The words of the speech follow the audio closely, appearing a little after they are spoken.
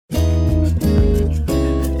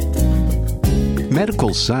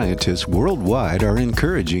Medical scientists worldwide are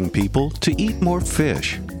encouraging people to eat more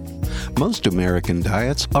fish. Most American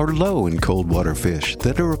diets are low in cold water fish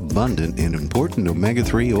that are abundant in important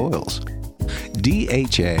omega-3 oils.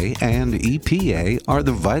 DHA and EPA are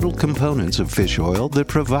the vital components of fish oil that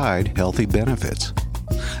provide healthy benefits.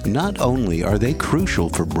 Not only are they crucial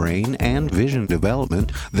for brain and vision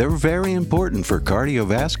development, they're very important for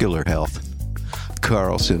cardiovascular health.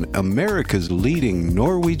 Carlson, America's leading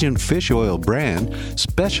Norwegian fish oil brand,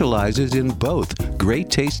 specializes in both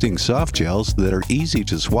great-tasting soft gels that are easy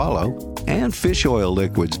to swallow and fish oil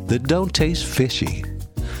liquids that don't taste fishy.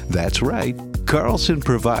 That's right, Carlson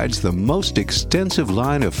provides the most extensive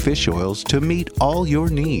line of fish oils to meet all your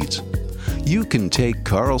needs. You can take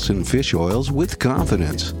Carlson fish oils with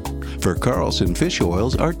confidence, for Carlson fish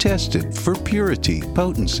oils are tested for purity,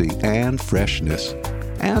 potency, and freshness.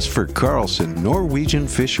 Ask for Carlson Norwegian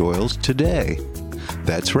fish oils today.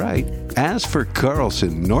 That's right, ask for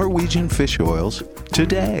Carlson Norwegian fish oils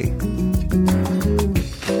today.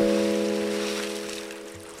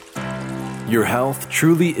 Your health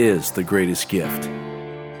truly is the greatest gift.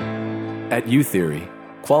 At U-Theory,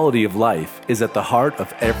 quality of life is at the heart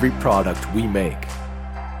of every product we make.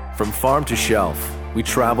 From farm to shelf, we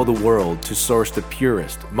travel the world to source the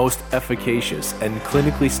purest, most efficacious, and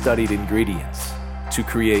clinically studied ingredients to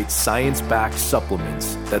create science-backed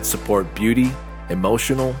supplements that support beauty,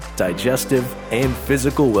 emotional, digestive, and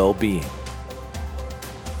physical well-being.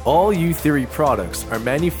 All U-Theory products are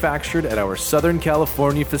manufactured at our Southern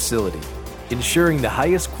California facility, ensuring the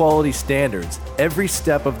highest quality standards every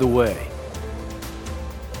step of the way.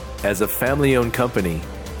 As a family-owned company,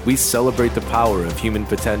 we celebrate the power of human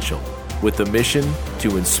potential with a mission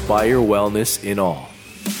to inspire wellness in all.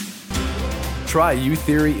 Try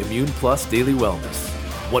U-Theory Immune Plus Daily Wellness.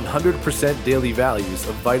 100% daily values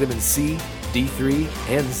of vitamin C, D3,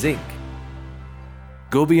 and zinc.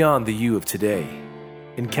 Go beyond the you of today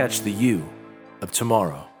and catch the you of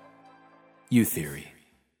tomorrow. U-Theory.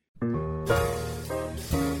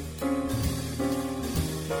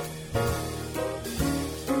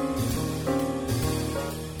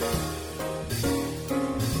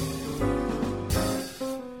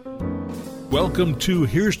 Welcome to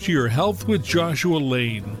Here's to Your Health with Joshua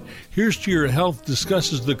Lane. Here's to Your Health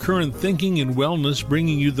discusses the current thinking in wellness,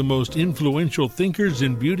 bringing you the most influential thinkers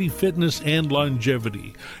in beauty, fitness, and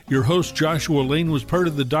longevity. Your host, Joshua Lane, was part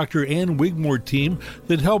of the Dr. Ann Wigmore team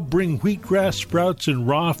that helped bring wheatgrass sprouts and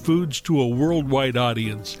raw foods to a worldwide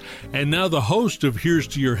audience. And now the host of Here's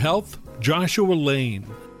to Your Health, Joshua Lane.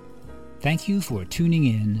 Thank you for tuning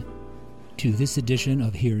in to this edition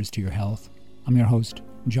of Here's to Your Health. I'm your host,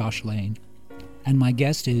 Josh Lane. And my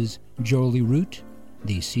guest is Jolie Root,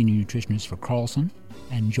 the senior nutritionist for Carlson.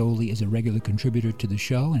 And Jolie is a regular contributor to the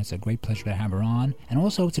show, and it's a great pleasure to have her on. And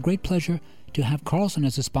also, it's a great pleasure to have Carlson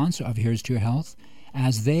as a sponsor of Here's to Your Health,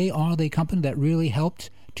 as they are the company that really helped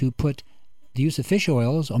to put the use of fish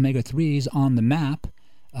oils, omega-3s, on the map,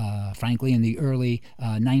 frankly, in the early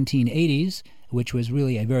 1980s, which was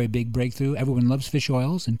really a very big breakthrough. Everyone loves fish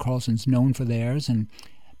oils, and Carlson's known for theirs, and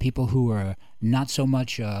people who are not so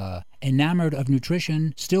much enamored of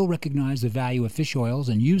nutrition still recognize the value of fish oils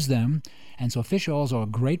and use them. And so fish oils are a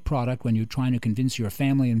great product when you're trying to convince your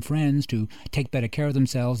family and friends to take better care of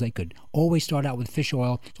themselves. They could always start out with fish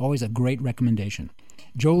oil. It's always a great recommendation.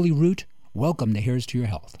 Jolie Root, welcome to Here's to Your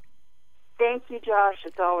Health. Thank you, Josh.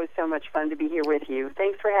 It's always so much fun to be here with you.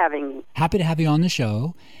 Thanks for having me. Happy to have you on the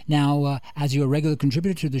show. Now, as you're a regular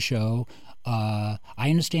contributor to the show, I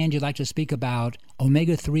understand you'd like to speak about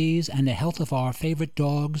omega-3s and the health of our favorite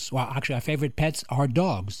dogs. Well, actually, our favorite pets are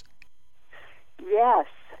dogs. Yes,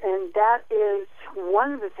 and that is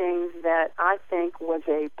one of the things that I think was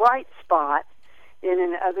a bright spot in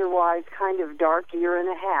an otherwise kind of dark year and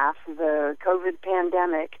a half, the COVID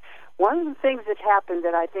pandemic. One of the things that happened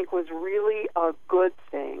that I think was really a good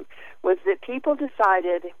thing was that people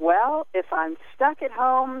decided, well, if I'm stuck at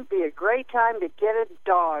home, it'd be a great time to get a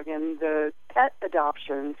dog. And the pet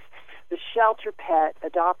adoptions, the shelter pet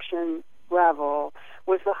adoption level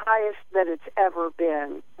was the highest that it's ever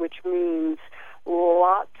been, which means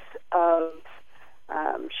lots of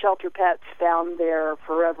shelter pets found their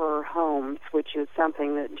forever homes, which is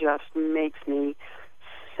something that just makes me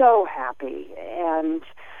so happy. And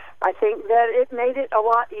I think that it made it a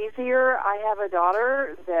lot easier. I have a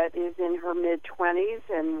daughter that is in her mid-20s,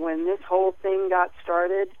 and when this whole thing got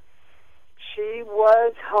started, she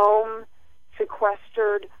was home,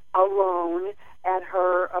 sequestered, alone at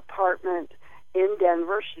her apartment in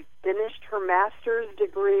Denver. She finished her master's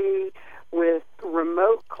degree with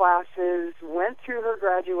remote classes, went through her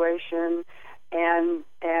graduation, and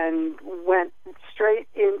went straight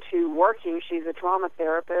into working. She's a trauma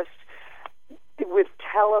therapist with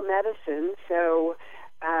telemedicine. So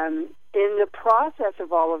in the process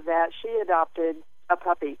of all of that, she adopted a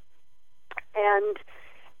puppy. And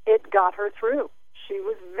it got her through. She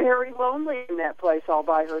was very lonely in that place all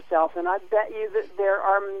by herself. And I bet you that there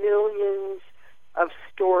are millions of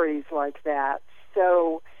stories like that.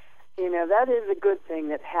 So, that is a good thing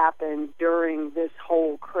that happened during this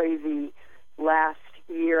whole crazy last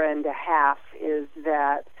year and a half, is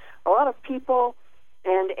that a lot of people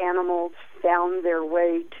and animals found their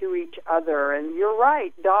way to each other. And you're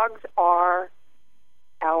right, dogs are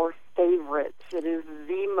our favorites. It is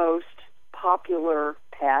the most popular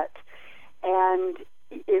pet, and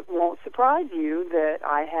it won't surprise you that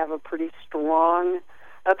I have a pretty strong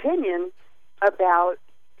opinion about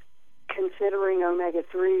considering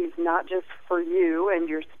omega-3s not just for you and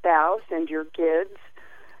your spouse and your kids,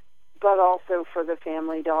 but also for the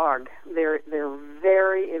family dog. They're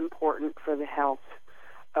very important for the health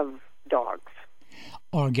of dogs.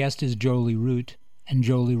 Our guest is Jolie Root, and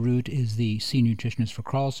Jolie Root is the senior nutritionist for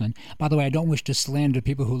Carlson. By the way, I don't wish to slander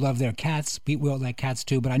people who love their cats. We all like cats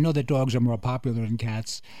too, but I know that dogs are more popular than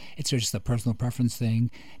cats. It's just a personal preference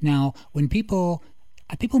thing. Now, when people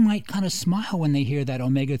might kind of smile when they hear that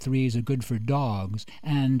omega-3s are good for dogs.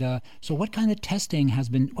 And so what kind of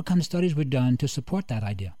what kind of studies were done to support that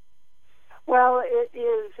idea? Well, it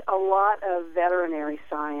is a lot of veterinary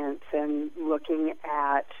science and looking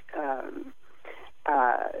at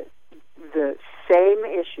the same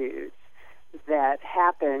issues that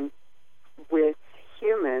happen with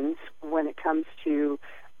humans when it comes to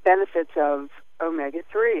benefits of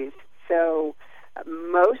omega-3s. So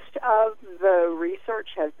most of the research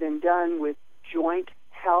has been done with joint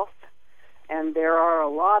health, and there are a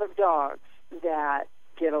lot of dogs that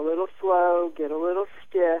get a little slow, get a little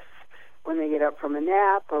stiff when they get up from a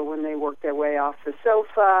nap or when they work their way off the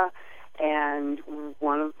sofa. And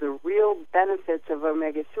one of the real benefits of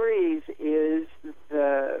omega-3s is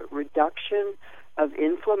the reduction of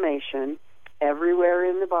inflammation everywhere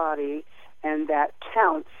in the body, and that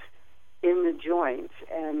counts in the joints.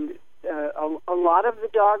 And a lot of the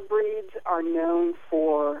dog breeds are known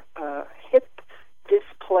for hip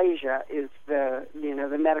dysplasia is the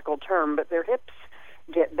medical term, but their hips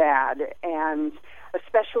get bad, and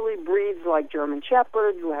especially breeds like German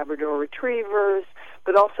Shepherds, Labrador Retrievers,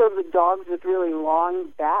 but also the dogs with really long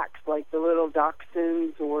backs, like the little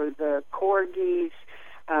Dachshunds or the Corgis,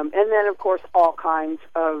 and then, of course, all kinds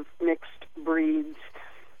of mixed breeds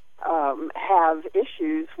have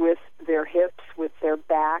issues with their hips, with their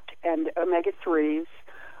back, and omega-3s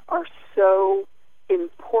are so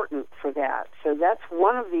important for that. So that's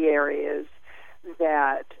one of the areas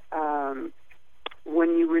that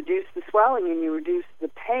when you reduce the swelling and you reduce the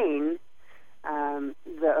pain,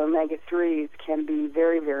 the omega-3s can be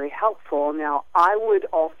very, very helpful. Now, I would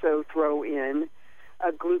also throw in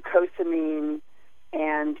glucosamine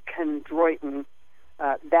and chondroitin,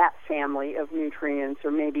 that family of nutrients,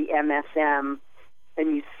 or maybe MSM,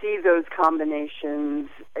 and you see those combinations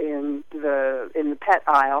in the pet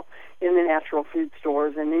aisle, in the natural food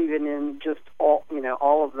stores, and even in just all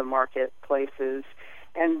of the marketplaces,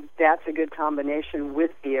 and that's a good combination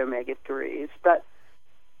with the omega-3s. But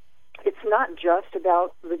it's not just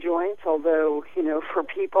about the joints, although, for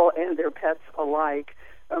people and their pets alike,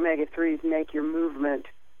 omega-3s make your movement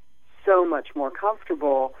so much more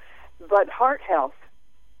comfortable. But heart health,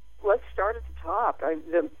 let's start at the top.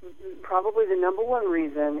 Probably the number one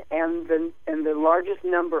reason, and the largest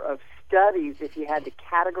number of studies, if you had to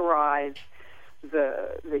categorize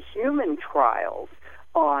the human trials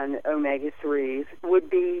on omega-3s, would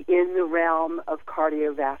be in the realm of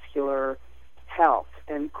cardiovascular health.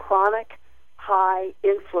 And chronic high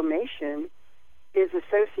inflammation is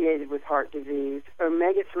associated with heart disease.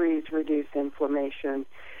 Omega-3s reduce inflammation.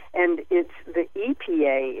 And it's the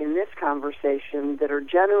EPA in this conversation that are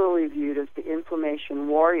generally viewed as the inflammation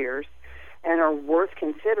warriors and are worth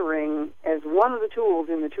considering as one of the tools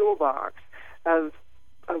in the toolbox of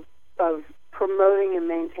promoting and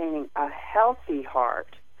maintaining a healthy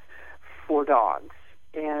heart for dogs.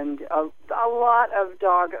 And a lot of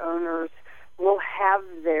dog owners will have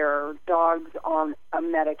their dogs on a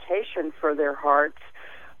medication for their hearts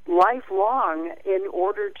lifelong in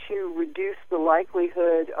order to reduce the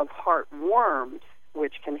likelihood of heart worms,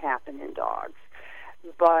 which can happen in dogs.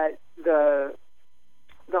 But the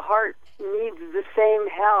heart needs the same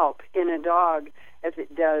help in a dog as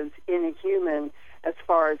it does in a human as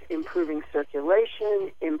far as improving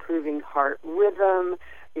circulation, improving heart rhythm,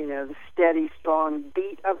 the steady, strong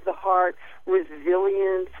beat of the heart,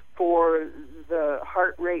 resilience for the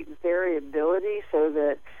heart rate variability so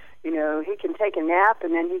that You know, he can take a nap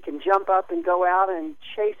and then he can jump up and go out and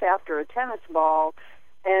chase after a tennis ball,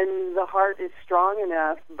 and the heart is strong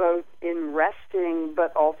enough both in resting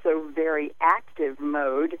but also very active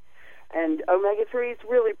mode, and omega-3s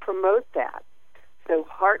really promote that. So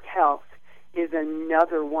heart health is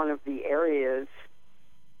another one of the areas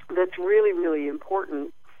that's really, really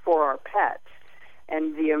important for our pets,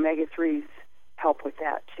 and the omega-3s help with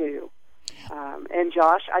that too. And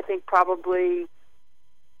Josh, I think probably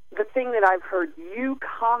the thing that I've heard you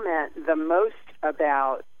comment the most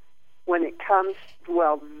about when it comes,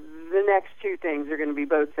 well, the next two things are going to be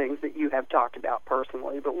both things that you have talked about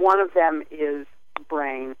personally, but one of them is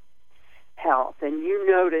brain health. And you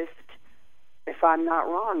noticed, if I'm not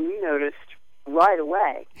wrong, you noticed right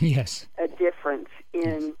away yes, a difference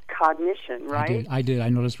in cognition, right? I did. I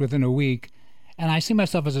noticed within a week. And I see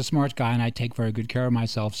myself as a smart guy, and I take very good care of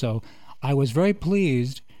myself. So I was very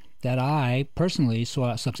pleased that I personally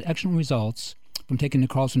saw such excellent results from taking the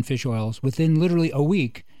Carlson fish oils within literally a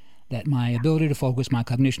week, that my ability to focus, my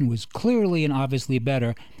cognition was clearly and obviously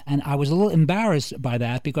better. And I was a little embarrassed by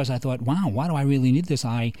that because I thought, wow, why do I really need this?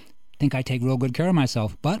 I think I take real good care of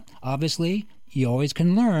myself. But obviously, you always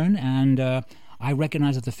can learn, and I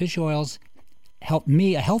recognize that the fish oils helped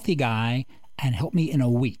me, a healthy guy, and helped me in a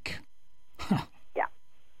week. Huh. Yeah.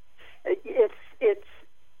 It's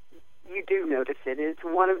you do notice it. It's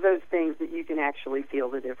one of those things that you can actually feel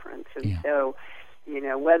the difference. And so, you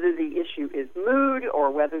know, whether the issue is mood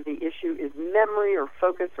or whether the issue is memory or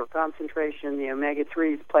focus or concentration, the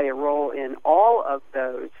omega-3s play a role in all of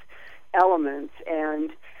those elements.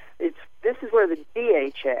 And this is where the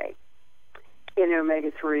DHA in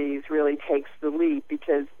omega-3s really takes the lead,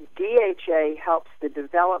 because DHA helps the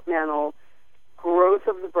developmental growth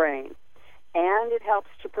of the brain, and it helps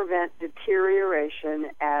to prevent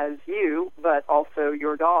deterioration as you, but also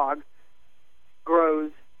your dog,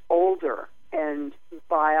 grows older. And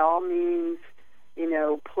by all means, you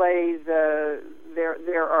know,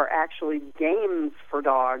 there are actually games for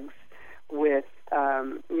dogs with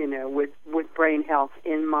with brain health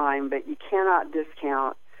in mind, but you cannot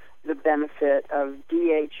discount the benefit of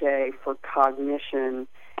DHA for cognition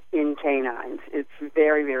in canines. It's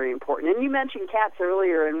very, very important. And you mentioned cats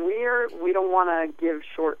earlier, and we don't want to give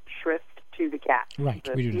short shrift to the cats, right,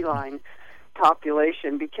 the feline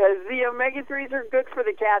population, because the omega-3s are good for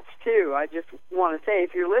the cats too. I just want to say,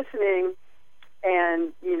 if you're listening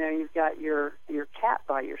and you know you've got your cat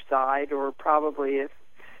by your side, or probably if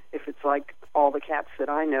it's like all the cats that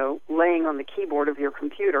I know, laying on the keyboard of your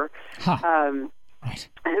computer, right.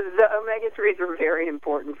 The omega-3s are very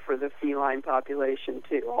important for the feline population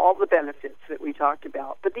too, all the benefits that we talked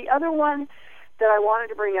about. But the other one that I wanted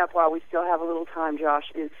to bring up while we still have a little time,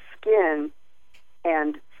 Josh, is skin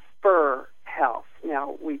and fur health.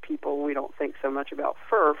 Now, we don't think so much about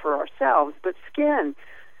fur for ourselves, but skin.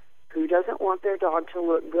 Who doesn't want their dog to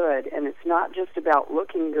look good? And it's not just about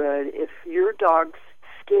looking good. If your dog's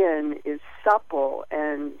skin is supple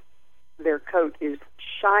and their coat is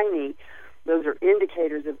shiny, those are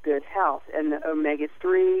indicators of good health. And the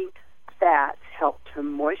omega-3 fats help to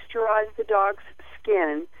moisturize the dog's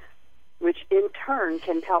skin, which in turn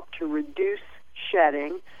can help to reduce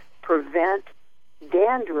shedding, prevent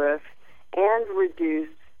dandruff, and reduce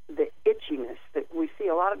the itchiness. That we see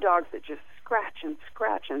a lot of dogs that just scratch and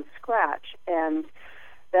scratch and scratch, and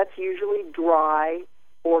that's usually dry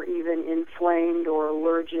or even inflamed or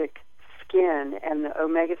allergic skin, and the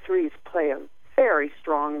omega-3s play a very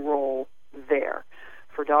strong role there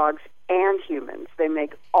for dogs and humans. They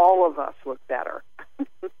make all of us look better.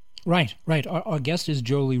 Right. Our guest is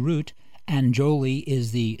Jolie Root, and Jolie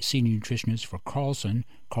is the senior nutritionist for Carlson.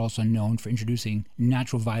 Carlson, known for introducing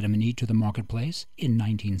natural vitamin E to the marketplace in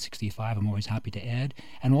 1965, I'm always happy to add,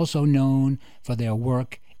 and also known for their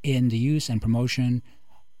work in the use and promotion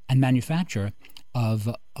and manufacture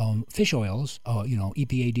of fish oils,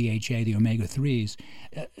 EPA, DHA, the omega-3s.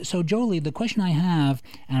 So, Jolie, the question I have,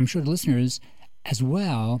 and I'm sure the listeners as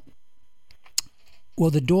well, well,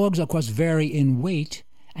 the dogs, of course, vary in weight,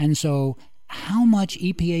 and so how much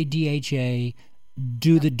EPA, DHA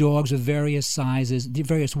do the dogs of various sizes,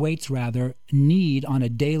 various weights rather, need on a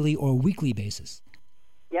daily or weekly basis?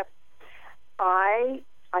 Yep. I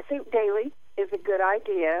think daily is a good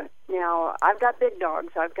idea. Now, I've got big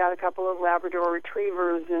dogs. I've got a couple of Labrador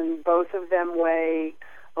Retrievers, and both of them weigh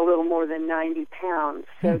a little more than 90 pounds.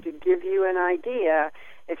 So to give you an idea,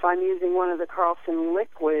 if I'm using one of the Carlson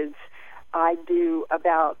liquids, I do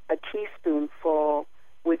about a teaspoonful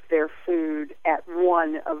with their food at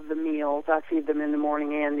one of the meals. I feed them in the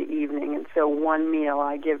morning and the evening, and so one meal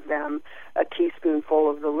I give them a teaspoonful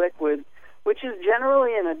of the liquid, which is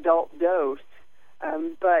generally an adult dose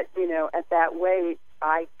But, at that weight,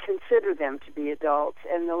 I consider them to be adults.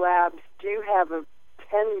 And the labs do have a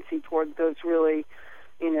tendency toward those really,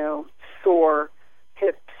 sore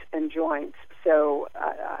hips and joints. So,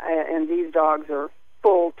 and these dogs are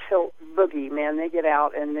full tilt boogie, man. They get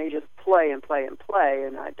out and they just play and play and play,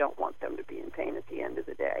 and I don't want them to be in pain at the end of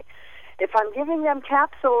the day. If I'm giving them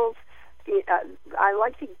capsules,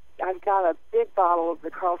 I've got a big bottle of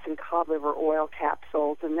the Carlson cod liver oil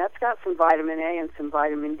capsules, and that's got some vitamin A and some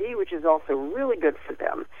vitamin D, which is also really good for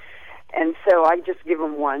them. And so I just give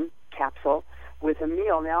them one capsule with a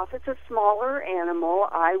meal. Now, if it's a smaller animal,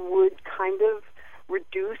 I would kind of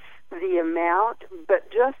reduce the amount,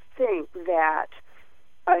 but just think that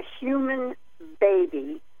a human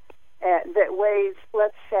baby that weighs,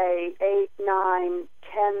 let's say, 8, 9,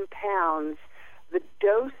 10 pounds, the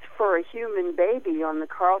dose for a human baby on the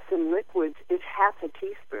Carlson liquids is half a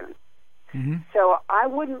teaspoon. Mm-hmm. So I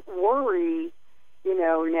wouldn't worry,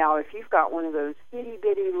 now if you've got one of those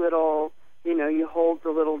itty-bitty little, you hold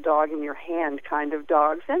the little dog in your hand kind of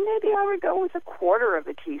dogs, then maybe I would go with 1/4 of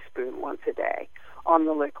a teaspoon once a day on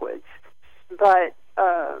the liquids. But,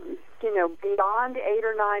 beyond 8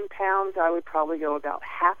 or 9 pounds, I would probably go about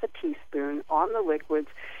half a teaspoon on the liquids.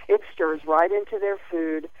 It stirs right into their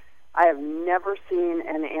food. I have never seen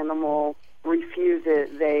an animal refuse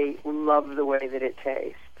it. They love the way that it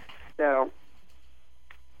tastes. So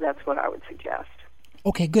that's what I would suggest.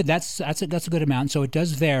 Okay, good. That's a good amount. So it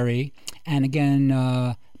does vary, and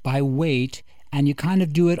again, by weight, and you kind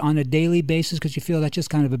of do it on a daily basis because you feel that's just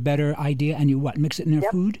kind of a better idea, and you mix it in their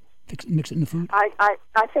food? Mix it in the food? I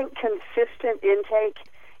think consistent intake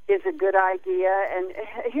is a good idea, and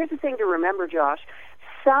here's the thing to remember, Josh.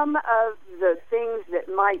 Some of the things that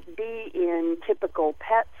might be in typical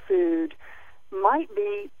pet food might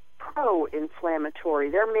be pro-inflammatory.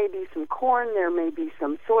 There may be some corn, there may be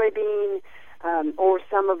some soybean, or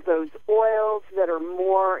some of those oils that are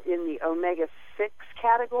more in the omega-6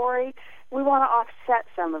 category. We want to offset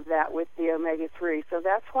some of that with the omega-3. So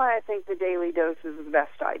that's why I think the daily dose is the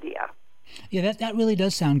best idea. Yeah, that really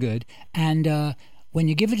does sound good. And when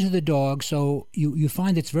you give it to the dog, so you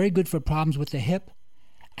find it's very good for problems with the hip,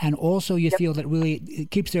 and also you feel that really it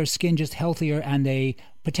keeps their skin just healthier, and they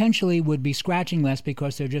potentially would be scratching less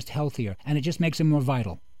because they're just healthier, and it just makes them more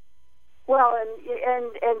vital. Well, and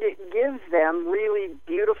it gives them really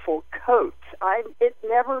beautiful coats. It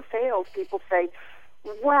never fails. People say,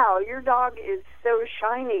 "Wow, your dog is so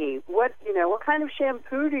shiny. What kind of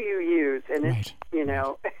shampoo do you use?" And right.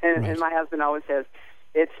 And my husband always says,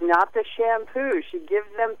 "It's not the shampoo. She gives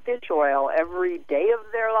them fish oil every day of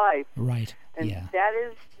their life." Right. And yeah. that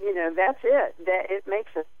is, that's it. That it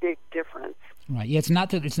makes a big difference. Right. Yeah, it's not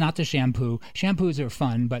the shampoo. Shampoos are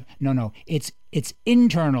fun, but no. It's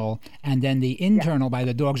internal, and then the internal by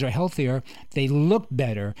the dogs are healthier. They look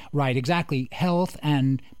better. Right, exactly. Health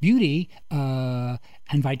and beauty and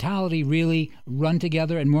vitality really run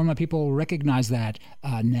together, and more and more people recognize that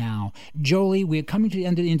now. Jolie, we're coming to the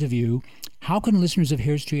end of the interview. How can listeners of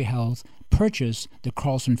Here's to Your Health purchase the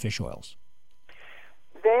Carlson fish oils?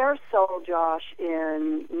 They're sold, Josh,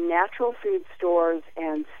 in natural food stores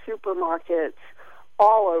and supermarkets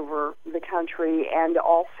all over the country, and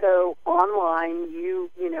also online.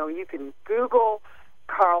 You can Google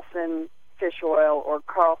Carlson fish oil or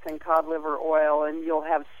Carlson cod liver oil, and you'll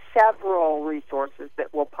have several resources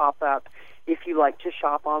that will pop up if you like to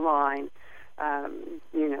shop online.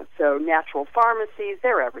 So natural pharmacies,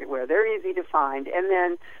 they're everywhere. They're easy to find. And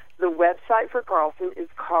then the website for Carlson is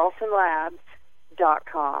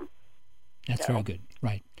carlsonlabs.com. That's very good.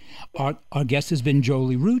 Right. Our guest has been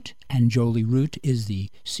Jolie Root, and Jolie Root is the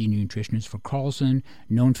senior nutritionist for Carlson,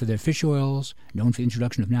 known for their fish oils, known for the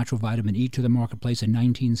introduction of natural vitamin E to the marketplace in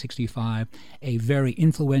 1965, a very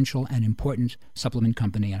influential and important supplement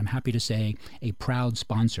company, and I'm happy to say a proud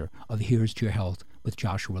sponsor of Here's to Your Health with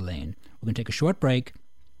Joshua Lane. We're going to take a short break.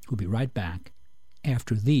 We'll be right back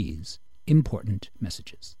after these important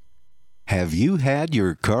messages. Have you had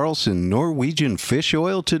your Carlson Norwegian fish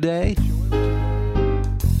oil today?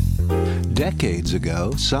 Decades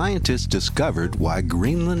ago, scientists discovered why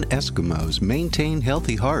Greenland Eskimos maintain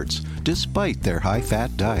healthy hearts despite their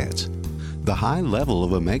high-fat diets. The high level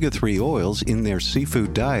of omega-3 oils in their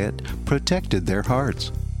seafood diet protected their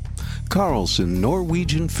hearts. Carlson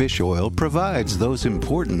Norwegian fish oil provides those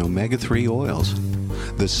important omega-3 oils.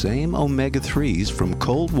 The same omega-3s from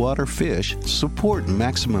cold water fish support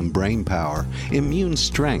maximum brain power, immune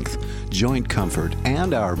strength, joint comfort,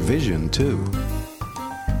 and our vision too.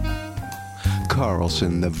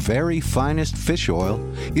 Carlson, the very finest fish oil,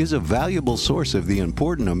 is a valuable source of the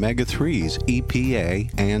important omega-3s EPA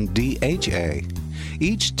and DHA.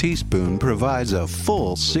 Each teaspoon provides a full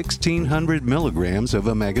 1,600 milligrams of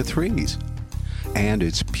omega-3s. And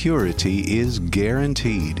its purity is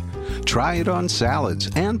guaranteed. Try it on salads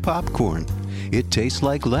and popcorn. It tastes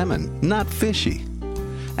like lemon, not fishy.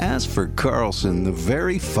 Ask for Carlson, the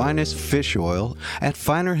very finest fish oil, at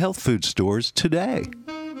finer health food stores today.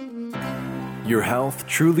 Your health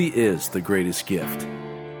truly is the greatest gift.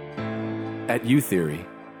 At U-Theory,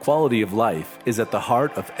 quality of life is at the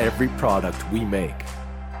heart of every product we make.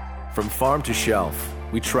 From farm to shelf,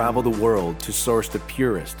 we travel the world to source the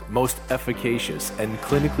purest, most efficacious, and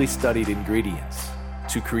clinically studied ingredients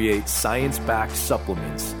to create science-backed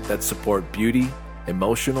supplements that support beauty,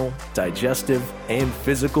 emotional, digestive, and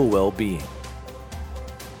physical well-being.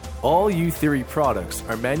 All U-Theory products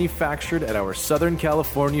are manufactured at our Southern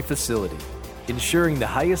California facility, ensuring the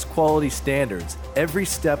highest quality standards every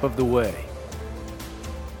step of the way.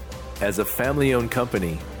 As a family-owned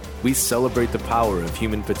company, we celebrate the power of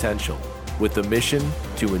human potential with a mission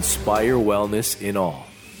to inspire wellness in all.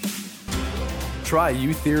 Try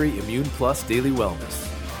U-Theory Immune Plus Daily Wellness.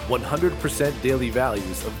 100% daily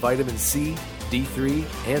values of vitamin C, D3,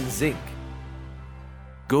 and zinc.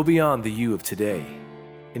 Go beyond the you of today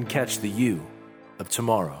and catch the you of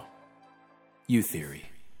tomorrow. U-Theory.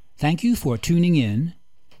 Thank you for tuning in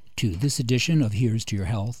to this edition of Here's to Your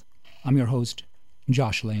Health. I'm your host,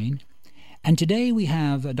 Josh Lane. And today we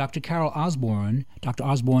have Dr. Carol Osborne. Dr.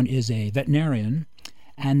 Osborne is a veterinarian,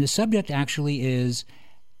 and the subject actually is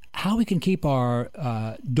how we can keep our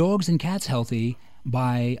dogs and cats healthy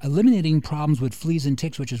by eliminating problems with fleas and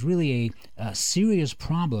ticks, which is really a serious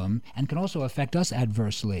problem and can also affect us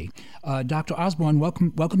adversely. Dr. Osborne,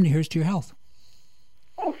 welcome to Here's to Your Health.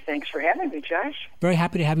 Oh, thanks for having me, Josh. Very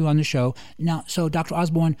happy to have you on the show. Now, so Dr.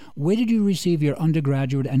 Osborne, where did you receive your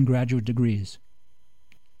undergraduate and graduate degrees?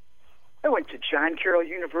 I went to John Carroll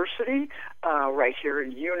University, right here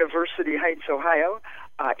in University Heights, Ohio,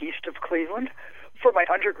 east of Cleveland, for my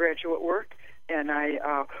undergraduate work. And I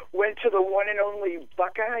went to the one and only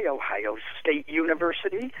Buckeye, Ohio State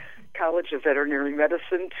University, College of Veterinary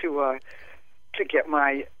Medicine, to get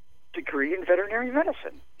my degree in veterinary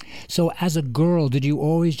medicine. So as a girl, did you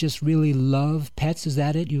always just really love pets? Is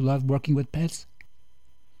that it? You love working with pets?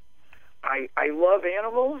 I love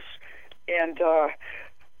animals, and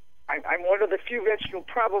I'm one of the few vets you'll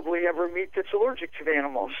probably ever meet that's allergic to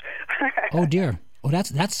animals. Oh dear. Well,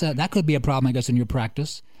 that could be a problem, I guess, in your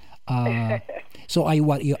practice. So are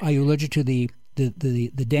you allergic to the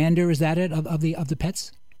dander? Is that it of the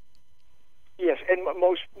pets? Yes, and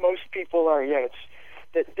most people are. Yeah,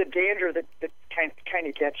 it's the dander that kind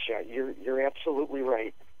of gets you. You're absolutely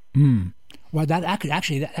right. Well,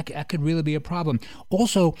 that could really be a problem.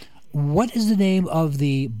 Also, what is the name of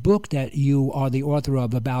the book that you are the author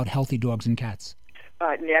of about healthy dogs and cats?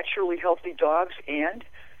 Naturally Healthy Dogs and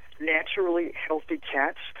Naturally Healthy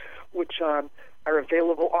Cats, which are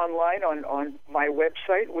available online on my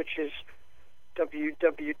website, which is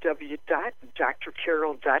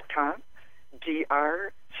www.drcarol.com,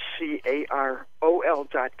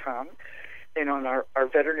 drcarol.com, and on our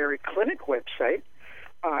veterinary clinic website,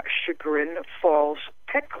 Chagrin Falls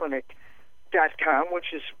Pet Clinic.com,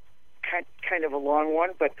 which is kind of a long one,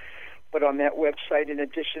 but on that website, in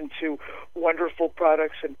addition to wonderful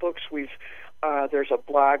products and books, there's a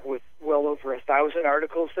blog with well over 1,000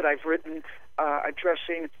 articles that I've written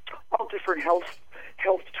addressing all different health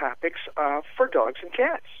topics for dogs and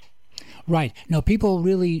cats. Right. Now, people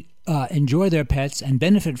really enjoy their pets and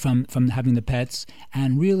benefit from having the pets,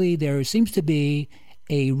 and really there seems to be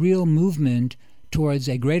a real movement towards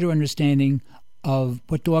a greater understanding of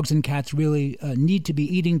what dogs and cats really need to be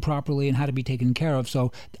eating properly and how to be taken care of.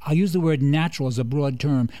 So I'll use the word natural as a broad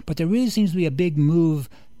term, but there really seems to be a big move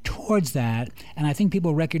towards that, and I think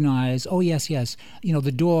people recognize, oh yes,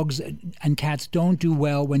 the dogs and cats don't do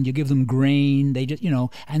well when you give them grain. They just,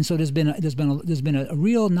 and so there's been a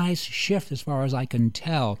real nice shift as far as I can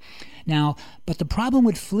tell. Now, but the problem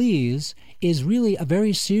with fleas is really a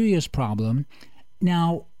very serious problem.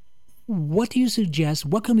 Now, what do you suggest?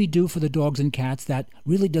 What can we do for the dogs and cats that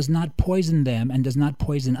really does not poison them and does not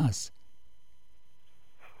poison us?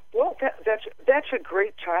 Well, that's a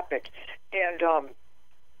great topic, and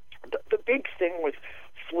the big thing with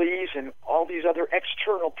fleas and all these other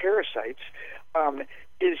external parasites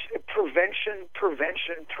is prevention.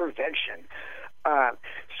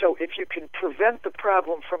 So if you can prevent the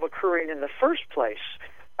problem from occurring in the first place,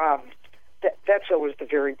 that's always the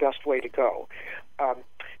very best way to go. And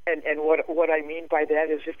what I mean by that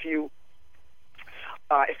is if you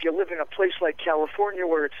live in a place like California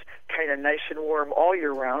where it's kind of nice and warm all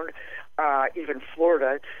year round, even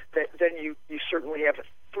Florida, then you certainly have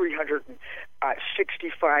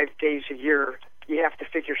 365 days a year. You have to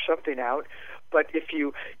figure something out. But if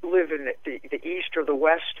you live in the east or the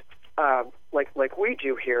west, like we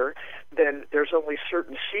do here, then there's only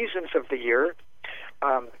certain seasons of the year.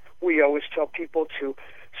 We always tell people to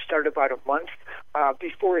start about a month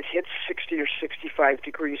before it hits 60 or 65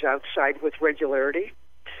 degrees outside with regularity,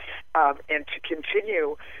 and to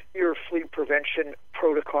continue your flea prevention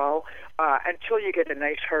protocol until you get a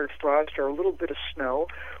nice hard frost or a little bit of snow,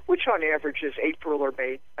 which on average is April or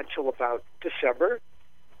May until about December.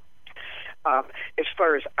 As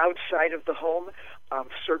far as outside of the home,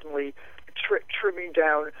 certainly trimming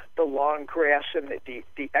down the long grass and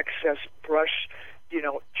the excess brush,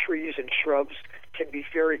 trees and shrubs can be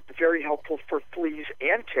very, very helpful for fleas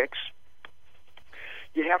and ticks.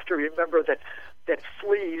 You have to remember that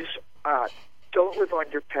fleas don't live on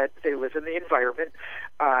your pet; they live in the environment,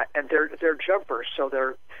 and they're jumpers, so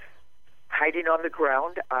they're hiding on the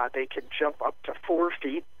ground. They can jump up to 4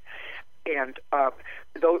 feet, and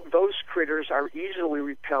those critters are easily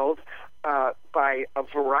repelled by a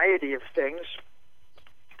variety of things.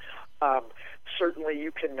 Certainly,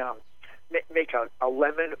 you can make a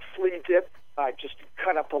lemon flea dip. Just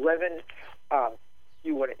cut up a lemon.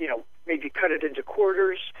 You want to, maybe cut it into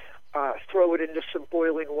quarters. Throw it into some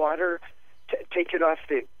boiling water. Take it off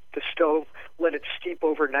the stove. Let it steep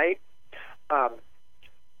overnight.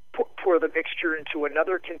 Pour the mixture into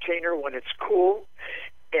another container when it's cool,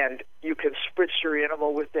 and you can spritz your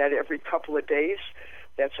animal with that every couple of days.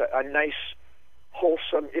 That's a nice,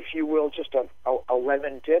 wholesome, if you will, just a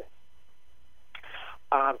lemon dip.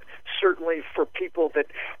 Certainly for people that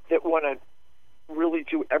want to really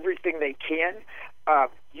do everything they can,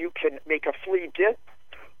 you can make a flea dip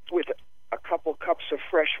with a couple cups of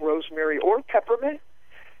fresh rosemary or peppermint.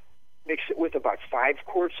 Mix it with about 5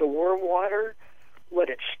 quarts of warm water. Let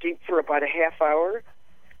it steep for about a half hour,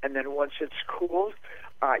 and then once it's cooled,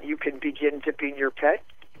 you can begin dipping your pet.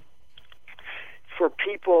 For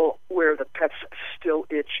people where the pets still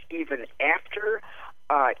itch even after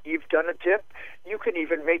you've done a dip, you can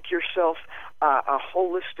even make yourself a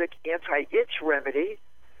holistic anti-itch remedy.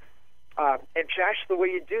 And Josh, the way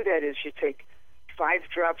you do that is you take 5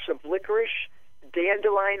 drops of licorice,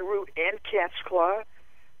 dandelion root, and cat's claw.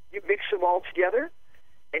 You mix them all together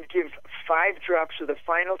and give 5 drops of the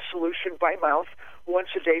final solution by mouth once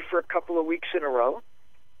a day for a couple of weeks in a row.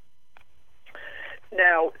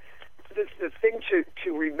 Now, the thing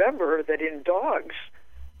to remember that in dogs,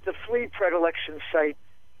 the flea predilection site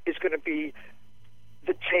is going to be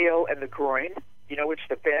the tail and the groin. It's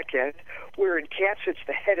the back end, where in cats it's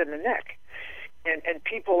the head and the neck. And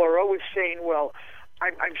people are always saying, well,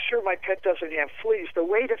 I'm sure my pet doesn't have fleas. The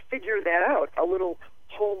way to figure that out, a little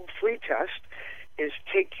home flea test, is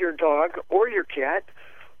take your dog or your cat,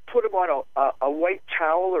 put them on a white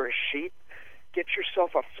towel or a sheet, get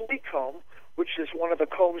yourself a flea comb, which is one of the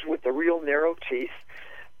combs with the real narrow teeth,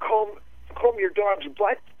 comb your dog's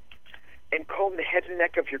butt, and comb the head and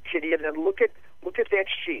neck of your kitty, and then look at that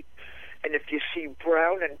sheet. And if you see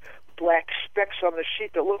brown and black specks on the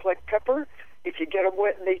sheet that look like pepper, if you get them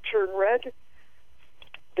wet and they turn red,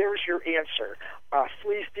 there's your answer.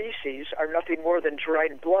 Fleas' feces are nothing more than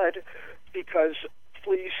dried blood because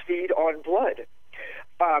fleas feed on blood.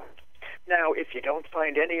 Now, if you don't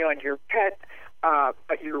find any on your pet,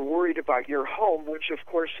 but you're worried about your home, which of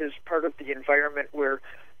course is part of the environment where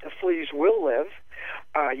the fleas will live,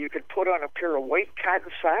 you could put on a pair of white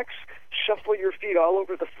cotton socks, shuffle your feet all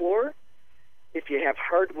over the floor. If you have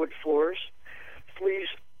hardwood floors, fleas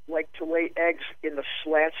like to lay eggs in the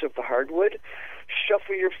slats of the hardwood.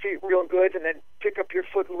 Shuffle your feet real good and then pick up your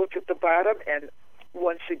foot and look at the bottom. And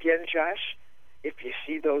once again, Josh, if you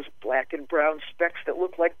see those black and brown specks that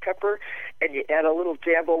look like pepper and you add a little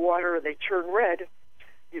dab of water and they turn red,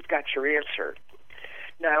 you've got your answer.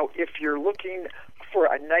 Now, if you're looking for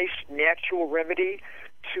a nice natural remedy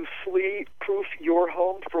to flea-proof your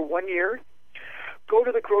home for 1 year, go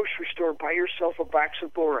to the grocery store, buy yourself a box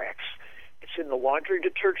of borax. It's in the laundry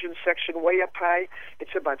detergent section way up high.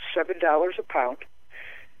 It's about $7 a pound.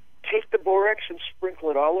 Take the borax and sprinkle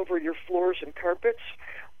it all over your floors and carpets.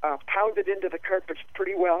 Pound it into the carpets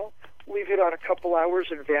pretty well. Leave it on a couple hours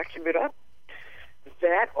and vacuum it up.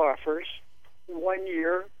 That offers 1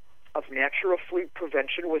 year of natural flea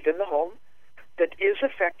prevention within the home that is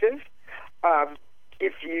effective.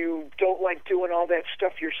 If you don't like doing all that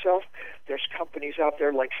stuff yourself, there's companies out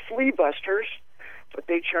there like Flea Busters, but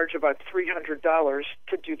they charge about $300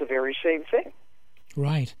 to do the very same thing.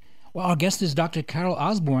 Right. Well, our guest is Dr. Carol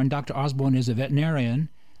Osborne. Dr. Osborne is a veterinarian,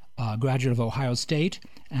 graduate of Ohio State,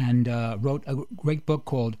 and wrote a great book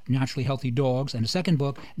called Naturally Healthy Dogs, and a second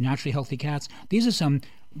book, Naturally Healthy Cats. These are some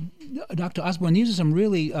Dr. Osborne, these are some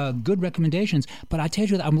really good recommendations, but I tell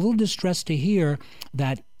you that I'm a little distressed to hear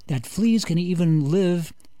that fleas can even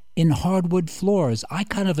live in hardwood floors. I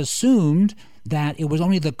kind of assumed that it was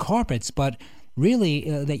only the carpets, but really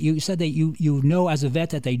that you said that you know as a vet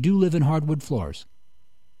that they do live in hardwood floors.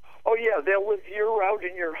 Oh, yeah, they'll live year-round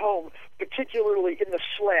in your home, particularly in the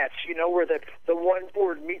slats, where the one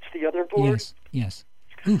board meets the other board. Yes.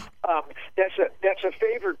 That's a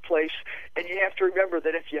favored place, and you have to remember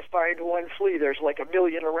that if you find one flea, there's like a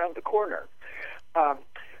million around the corner.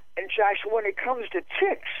 And Josh, when it comes to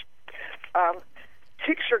ticks,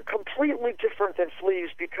 ticks are completely different than fleas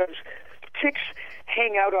because ticks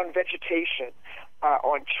hang out on vegetation,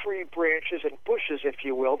 on tree branches and bushes, if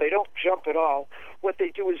you will. They don't jump at all. What they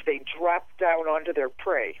do is they drop down onto their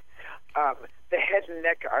prey. The head and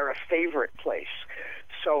neck are a favorite place.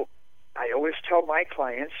 So I always tell my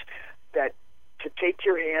clients that to take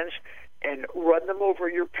your hands and run them over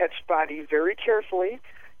your pet's body very carefully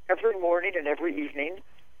every morning and every evening.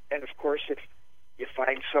 And, of course, if you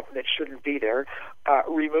find something that shouldn't be there,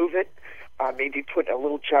 remove it, maybe put a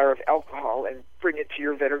little jar of alcohol and bring it to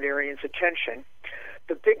your veterinarian's attention.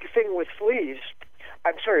 The big thing with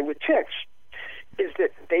with ticks, is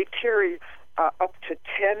that they carry up to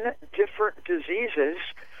 10 different diseases,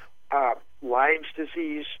 Lyme's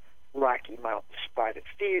disease, Rocky Mountain spotted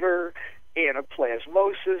fever,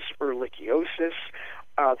 anaplasmosis, ehrlichiosis.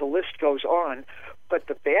 The list goes on. But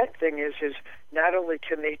the bad thing is not only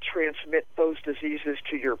can they transmit those diseases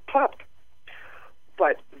to your pup,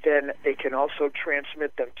 but then they can also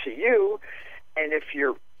transmit them to you. And if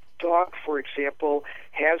your dog, for example,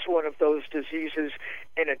 has one of those diseases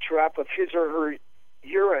and a drop of his or her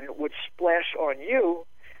urine would splash on you,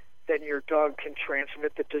 then your dog can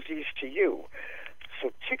transmit the disease to you.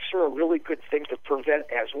 So ticks are a really good thing to prevent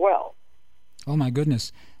as well. Oh, my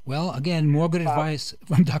goodness. Well, again, more good advice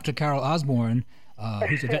from Dr. Carol Osborne,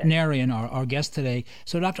 who's a veterinarian, our guest today.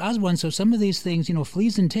 So, Dr. Osborne, so some of these things,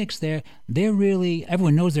 fleas and ticks, they're really,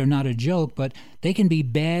 everyone knows they're not a joke, but they can be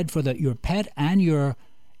bad for your pet and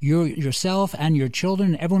yourself and your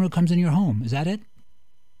children, everyone who comes in your home. Is that it?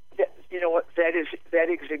 You know what? That is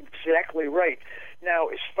exactly right. Now,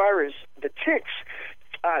 as far as the ticks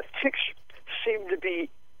seem to be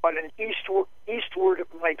on an eastward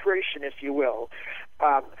migration, if you will.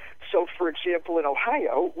 So, for example, in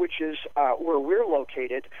Ohio, which is where we're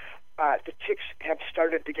located, the ticks have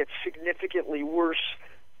started to get significantly worse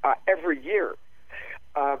every year.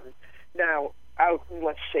 Now, out in,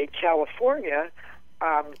 let's say, California,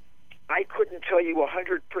 I couldn't tell you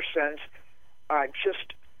 100%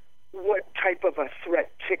 just what type of a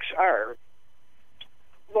threat ticks are,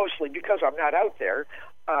 mostly because I'm not out there.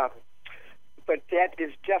 But that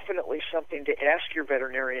is definitely something to ask your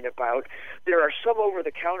veterinarian about. There are some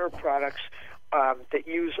over-the-counter products that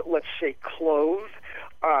use, let's say, clove,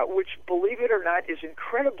 which, believe it or not, is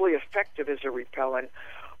incredibly effective as a repellent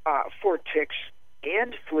for ticks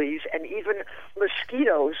and fleas and even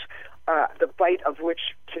mosquitoes, the bite of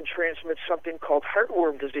which can transmit something called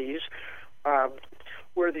heartworm disease,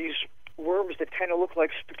 where these worms that kind of look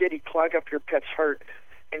like spaghetti clog up your pet's heart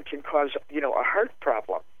and can cause, a heart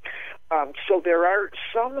problem. So there are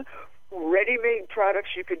some ready-made products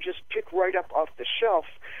you can just pick right up off the shelf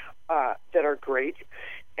that are great,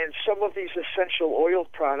 and some of these essential oil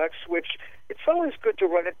products, which it's always good to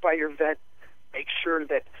run it by your vet. Make sure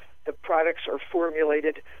that the products are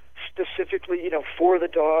formulated specifically, for the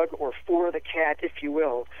dog or for the cat, if you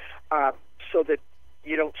will, so that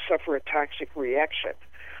you don't suffer a toxic reaction.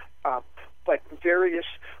 But various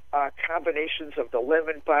combinations of the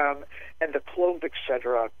lemon balm and the clove,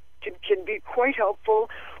 etc., can be quite helpful,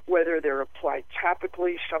 whether they're applied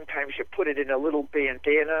topically. Sometimes you put it in a little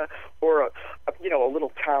bandana or a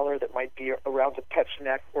little collar that might be around the pet's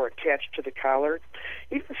neck or attached to the collar.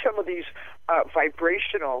 Even some of these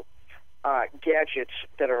vibrational gadgets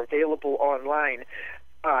that are available online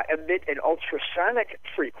emit an ultrasonic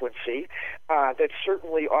frequency that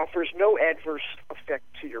certainly offers no adverse effect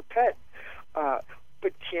to your pet,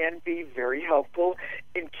 but can be very helpful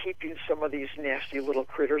in keeping some of these nasty little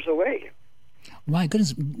critters away. My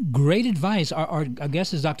goodness, great advice. Our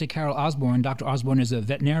guest is Dr. Carol Osborne. Dr. Osborne is a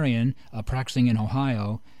veterinarian practicing in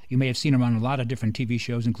Ohio. You may have seen her on a lot of different TV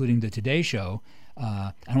shows, including The Today Show,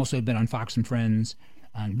 and also been on Fox and Friends,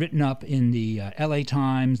 and written up in the LA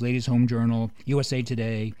Times, Ladies Home Journal, USA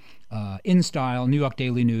Today, In Style, New York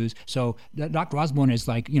Daily News. So Dr. Osborne is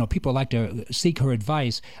like, people like to seek her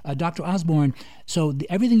advice. Dr. Osborne, so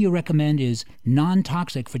everything you recommend is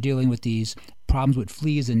non-toxic for dealing with these problems with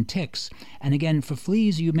fleas and ticks. And again, for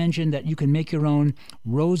fleas, you mentioned that you can make your own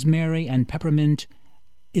rosemary and peppermint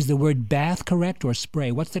Is the word bath correct or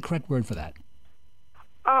spray? What's the correct word for that?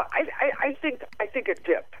 I think a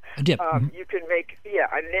dip. A dip. You can make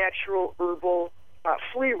a natural herbal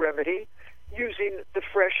flea remedy using the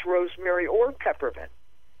fresh rosemary or peppermint.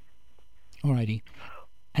 All righty.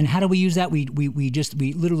 And how do we use that? We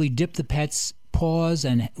literally dip the pet's paws,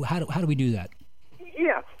 and how do we do that?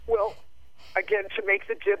 Yeah, well, again, to make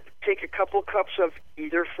the dip, take a couple cups of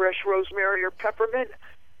either fresh rosemary or peppermint,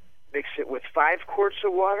 mix it with 5 quarts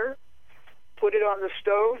of water, put it on the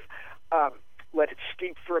stove, let it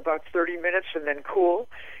steep for about 30 minutes and then cool,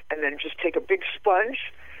 and then just take a big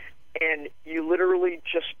sponge, and you literally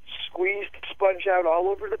just squeeze the sponge out all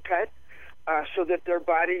over the pet so that their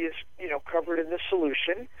body is, covered in the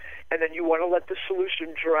solution, and then you want to let the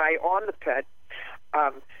solution dry on the pet.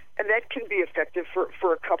 And that can be effective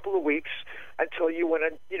for a couple of weeks until you want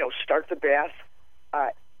to, start the bath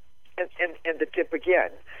and the dip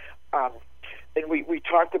again. And we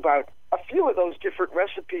talked about a few of those different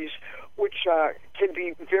recipes, which can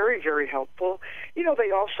be very, very helpful.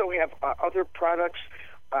 They also have other products,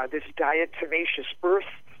 this Diatomaceous Earth,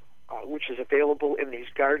 which is available in these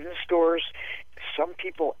garden stores. Some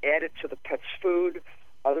people add it to the pet's food.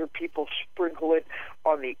 Other people sprinkle it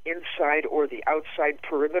on the inside or the outside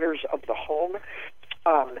perimeters of the home.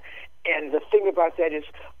 And the thing about that is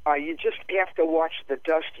you just have to watch the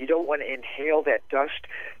dust. You don't want to inhale that dust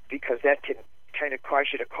because that can kind of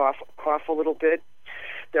cause you to cough a little bit.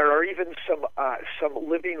 There are even some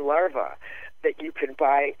living larvae that you can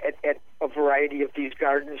buy at a variety of these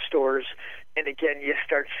garden stores. And again, you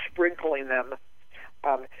start sprinkling them,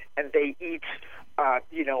 and they eat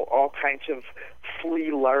all kinds of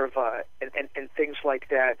flea larvae and things like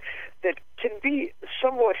that can be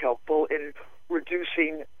somewhat helpful in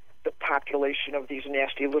reducing the population of these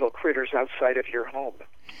nasty little critters outside of your home.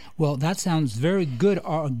 Well, that sounds very good.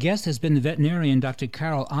 Our guest has been the veterinarian, Dr.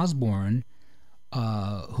 Carol Osborne,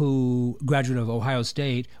 who, graduate of Ohio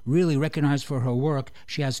State, really recognized for her work.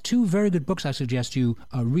 She has 2 very good books I suggest you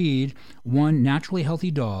read. One, Naturally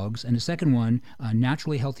Healthy Dogs, and the second one,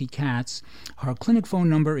 Naturally Healthy Cats. Her clinic phone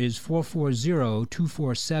number is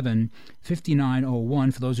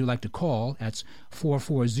 440-247-5901. For those who like to call, that's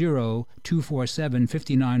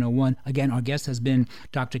 440-247-5901. Again, our guest has been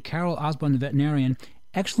Dr. Carol Osborne, the veterinarian.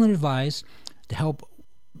 Excellent advice to help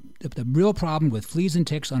the real problem with fleas and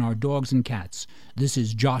ticks on our dogs and cats. This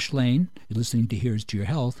is Josh Lane. You're listening to Here's to Your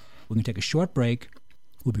Health. We're going to take a short break.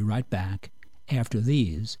 We'll be right back after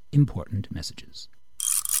these important messages.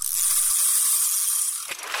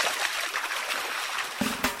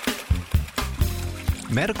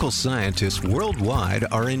 Medical scientists worldwide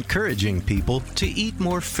are encouraging people to eat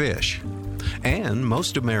more fish. And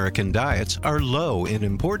most American diets are low in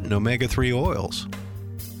important omega-3 oils.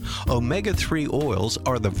 Omega-3 oils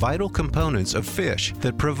are the vital components of fish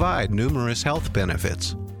that provide numerous health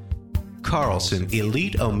benefits. Carlson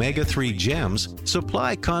Elite Omega-3 Gems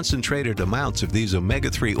supply concentrated amounts of these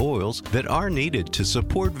omega-3 oils that are needed to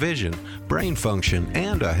support vision, brain function,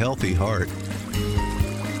 and a healthy heart.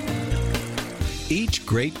 Each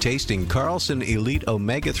great-tasting Carlson Elite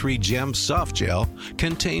Omega-3 Gem Soft Gel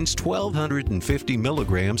contains 1,250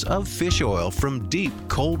 milligrams of fish oil from deep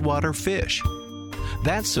cold water fish.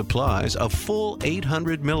 That supplies a full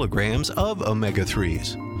 800 milligrams of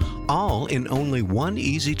omega-3s, all in only one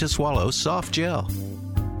easy-to-swallow soft gel.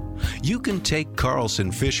 You can take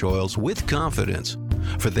Carlson fish oils with confidence,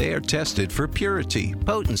 for they are tested for purity,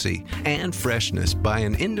 potency, and freshness by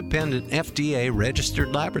an independent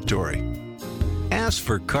FDA-registered laboratory. Ask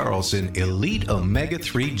for Carlson Elite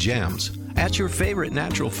Omega-3 Gems at your favorite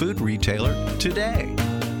natural food retailer today.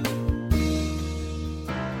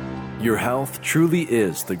 Your health truly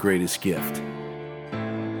is the greatest gift.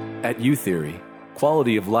 At Youtheory,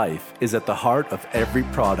 quality of life is at the heart of every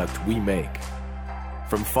product we make.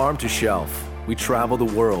 From farm to shelf, we travel the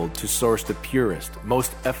world to source the purest,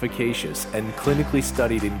 most efficacious, and clinically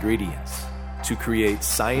studied ingredients to create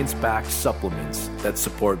science-backed supplements that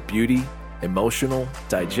support beauty, emotional,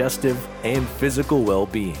 digestive, and physical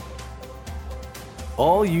well-being.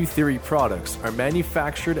 All Youtheory products are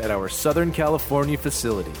manufactured at our Southern California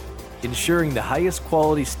facility, ensuring the highest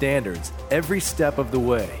quality standards every step of the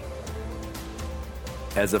way.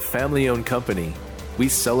 As a family-owned company, we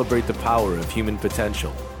celebrate the power of human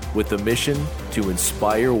potential with the mission to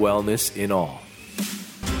inspire wellness in all.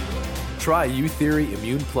 Try Youtheory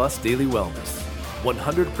Immune Plus Daily Wellness,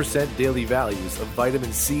 100% daily values of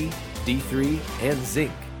vitamin C, D3, and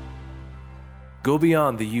zinc. Go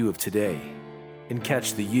beyond the you of today and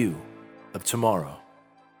catch the you of tomorrow.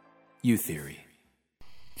 Youtheory.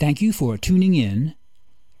 Thank you for tuning in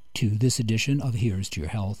to this edition of Here's to Your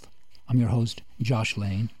Health. I'm your host, Josh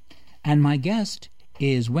Lane, and my guest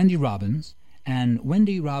is Wendy Robbins. And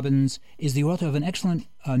Wendy Robbins is the author of an excellent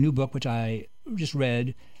new book, which I just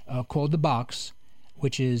read, called The Box,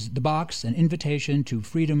 which is The Box, An Invitation to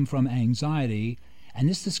Freedom from Anxiety. And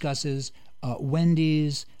this discusses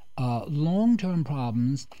Wendy's long-term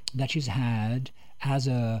problems that she's had as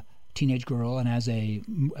a teenage girl and as a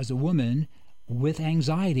woman with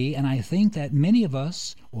anxiety. And I think that many of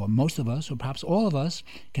us, or most of us, or perhaps all of us,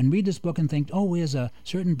 can read this book and think, oh, there's a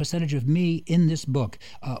certain percentage of me in this book.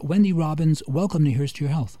 Wendy Robbins, welcome to Here's to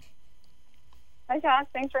Your Health. Hi, Josh.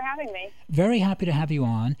 Thanks for having me. Very happy to have you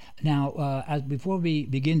on. Now, before we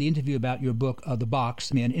begin the interview about your book, The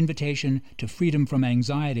Box, An Invitation to Freedom from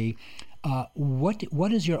Anxiety,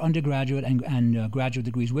 what is your undergraduate and graduate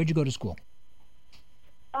degrees? Where'd you go to school?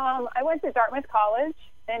 I went to Dartmouth College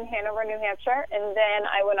in Hanover, New Hampshire, and then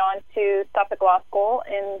I went on to Suffolk Law School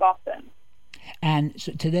in Boston. And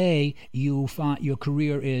so today, your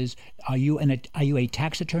career is, are you a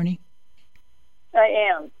tax attorney?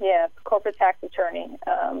 I am, yes, corporate tax attorney.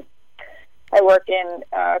 I work in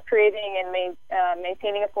creating and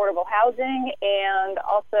maintaining affordable housing, and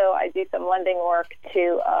also I do some lending work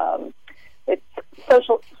to it's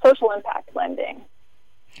social impact lending.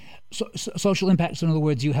 So, social impact. So in other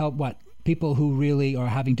words, you help people who really are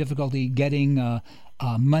having difficulty getting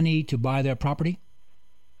money to buy their property?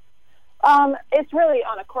 It's really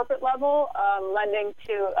on a corporate level, lending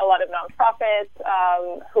to a lot of nonprofits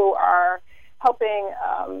who are helping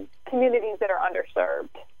communities that are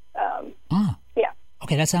underserved. Yeah.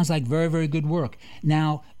 Okay, that sounds like very, very good work.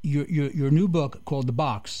 Now, your new book called The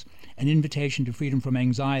Box, An Invitation to Freedom from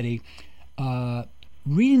Anxiety,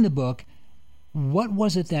 reading the book, what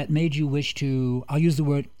was it that made you wish to, I'll use the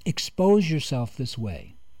word, expose yourself this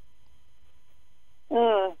way?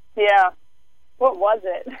 Yeah. What was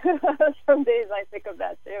it? Some days I think of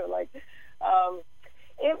that too.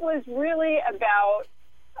 It was really about,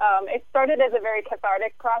 it started as a very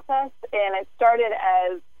cathartic process, and it started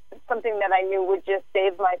as something that I knew would just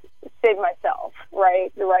save myself,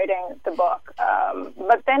 right? Writing the book.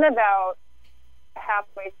 But then about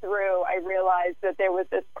halfway through, I realized that there was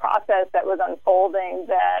this process that was unfolding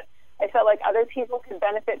that I felt like other people could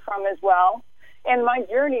benefit from as well. And my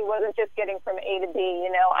journey wasn't just getting from A to B.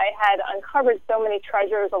 I had uncovered so many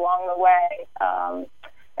treasures along the way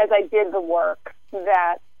as I did the work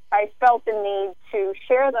that I felt the need to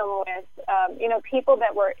share them with, people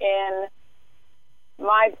that were in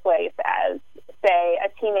my place as, say, a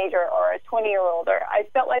teenager or a 20-year-old. I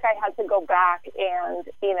felt like I had to go back and,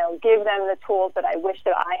 give them the tools that I wish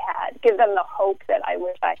that I had, give them the hope that I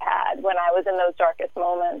wish I had when I was in those darkest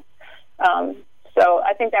moments. So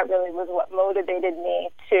I think that really was what motivated me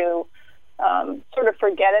to sort of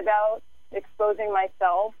forget about exposing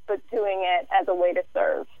myself, but doing it as a way to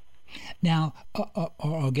serve. Now,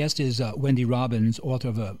 our guest is Wendy Robbins, author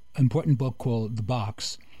of an important book called The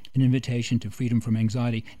Box, An Invitation to Freedom from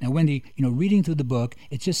Anxiety. Now, Wendy, reading through the book,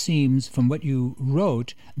 it just seems from what you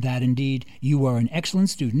wrote that indeed you are an excellent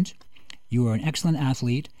student, you are an excellent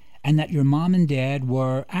athlete, and that your mom and dad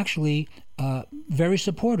were actually very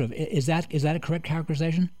supportive. Is that a correct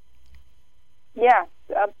characterization? Yes,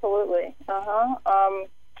 absolutely.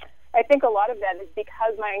 I think a lot of that is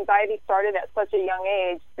because my anxiety started at such a young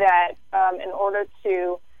age that in order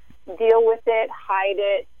to deal with it, hide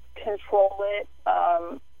it, control it,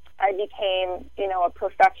 I became, a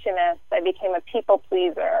perfectionist. I became a people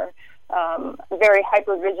pleaser, very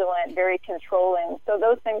hypervigilant, very controlling. So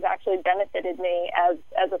those things actually benefited me as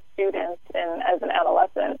a student and as an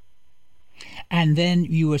adolescent. And then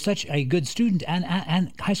you were such a good student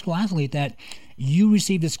and high school athlete that you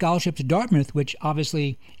received a scholarship to Dartmouth, which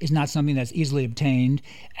obviously is not something that's easily obtained.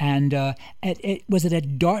 And was it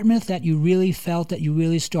at Dartmouth that you really felt that you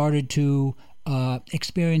really started to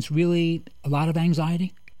experience really a lot of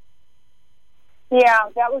anxiety? Yeah,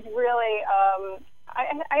 that was really,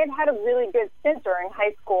 I had a really good stint during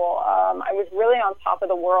high school. I was really on top of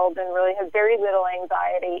the world and really had very little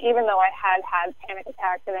anxiety, even though I had panic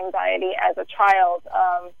attacks and anxiety as a child.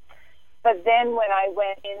 But then when I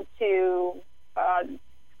went into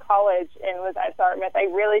college and was at Dartmouth, I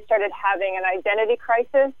really started having an identity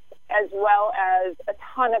crisis as well as a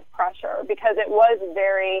ton of pressure because it was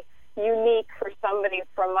very unique for somebody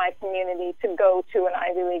from my community to go to an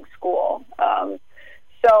Ivy League school.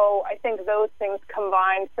 So I think those things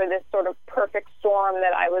combined for this sort of perfect storm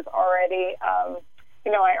that I was already,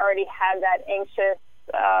 I already had that anxious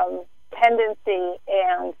tendency.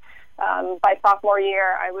 And by sophomore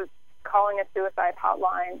year, I was calling a suicide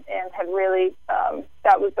hotline and had really,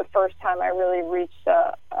 that was the first time I really reached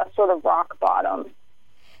a sort of rock bottom.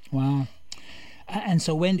 Wow. And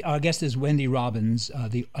so our guest is Wendy Robbins,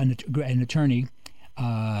 an attorney,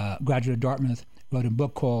 graduate of Dartmouth, wrote a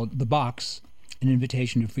book called The Box, An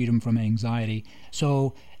Invitation to Freedom from Anxiety.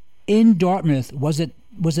 So in Dartmouth, was it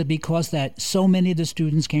because that so many of the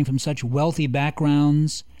students came from such wealthy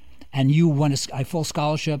backgrounds and you won a full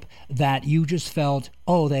scholarship that you just felt,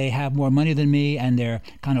 oh, they have more money than me and they're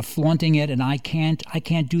kind of flaunting it and I can't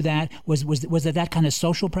do that? Was it that kind of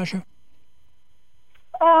social pressure?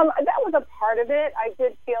 That was a part of it. I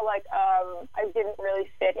did feel like I didn't really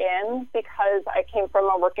fit in because I came from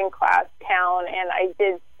a working class town and I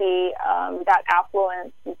did see that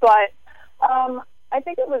affluence. But I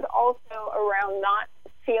think it was also around not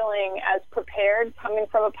feeling as prepared coming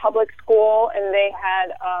from a public school, and they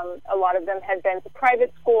had a lot of them had been to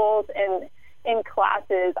private schools, and in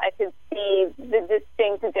classes I could see the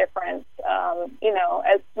distinct difference.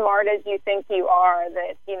 As smart as you think you are,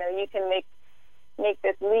 that you can make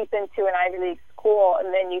this leap into an Ivy League school,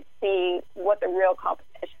 and then you see what the real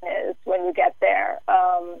competition is when you get there.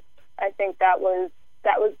 I think that was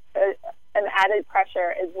an added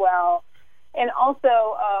pressure as well, and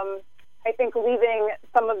also I think leaving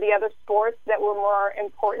some of the other sports that were more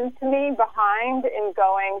important to me behind in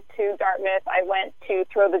going to Dartmouth. I went to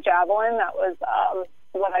throw the javelin. That was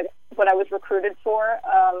what I was recruited for.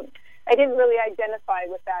 I didn't really identify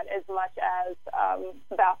with that as much as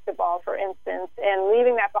basketball, for instance. And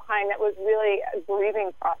leaving that behind, that was really a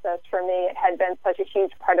grieving process for me. It had been such a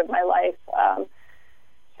huge part of my life.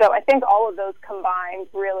 So I think all of those combined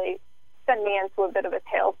really sent me into a bit of a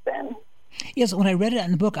tailspin. Yes, when I read it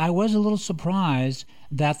in the book, I was a little surprised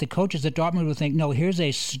that the coaches at Dartmouth would think, no, here's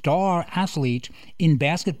a star athlete in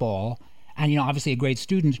basketball, and obviously a great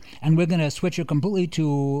student, and we're going to switch it completely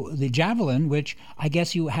to the javelin, which I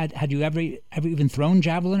guess you had you ever even thrown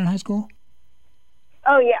javelin in high school?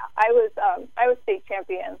 Oh yeah, I was state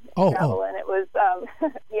champion in javelin. It was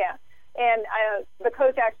yeah, and the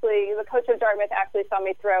coach of Dartmouth actually saw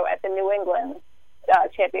me throw at the New England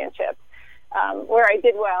championship, where I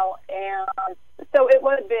did well, and so it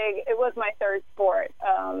was big. It was my third sport,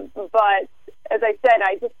 but as I said,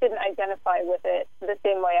 I just didn't identify with it the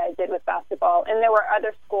same way I did with basketball. And there were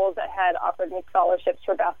other schools that had offered me scholarships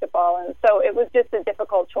for basketball, and so it was just a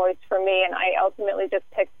difficult choice for me. And I ultimately just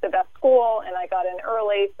picked the best school, and I got in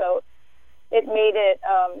early, so it made it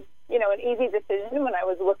an easy decision when I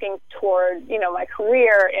was looking toward my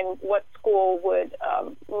career and what school would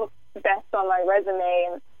look best on my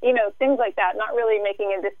resume, and things like that. Not really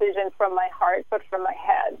making a decision from my heart, but from my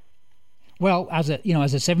head. Well, as a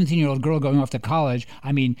 17-year-old girl going off to college,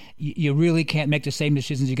 I mean, you really can't make the same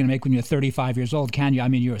decisions you're going to make when you're 35 years old, can you? I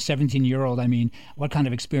mean, you're a 17-year-old. I mean, what kind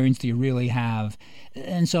of experience do you really have?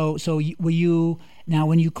 And so were you, now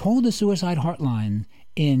when you called the suicide hotline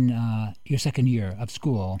in your second year of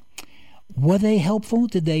school, were they helpful?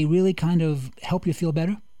 Did they really kind of help you feel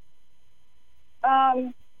better?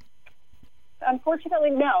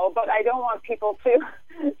 Unfortunately, no, but I don't want people to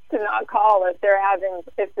not call if they're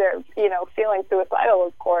feeling suicidal,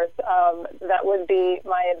 of course. That would be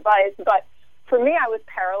my advice. But for me, I was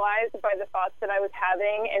paralyzed by the thoughts that I was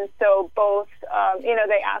having. And so both,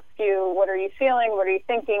 they ask you, what are you feeling? What are you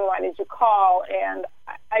thinking? Why did you call? And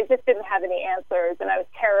I just didn't have any answers, and I was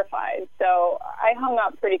terrified. So I hung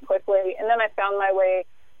up pretty quickly. And then I found my way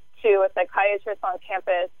to a psychiatrist on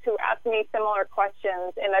campus who asked me similar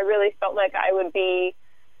questions, and I really felt like I would be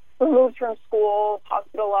removed from school,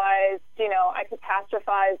 hospitalized. I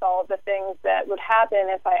catastrophized all of the things that would happen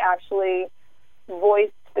if I actually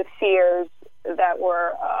voiced the fears that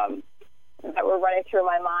were running through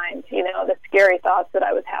my mind, the scary thoughts that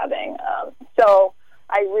I was having. So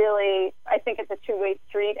I think it's a two-way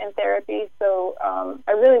street in therapy. So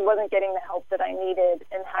I really wasn't getting the help that I needed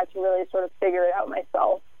and had to really sort of figure it out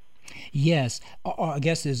myself. Yes. Our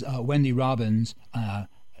guest is Wendy Robbins, a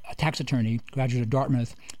tax attorney, graduate of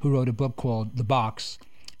Dartmouth, who wrote a book called The Box,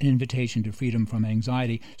 An Invitation to Freedom from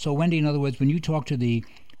Anxiety. So, Wendy, in other words, when you talked to the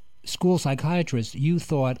school psychiatrist, you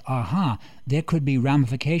thought, there could be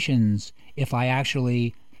ramifications if I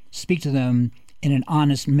actually speak to them in an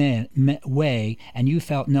honest way, and you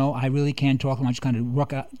felt, no, I really can't talk to them, I just kind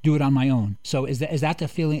of do it on my own. So is that the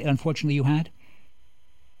feeling, unfortunately, you had?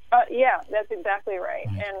 Yeah, that's exactly right.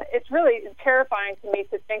 And it's really terrifying to me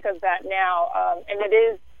to think of that now. And it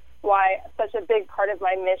is why such a big part of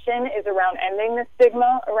my mission is around ending the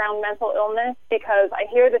stigma around mental illness, because I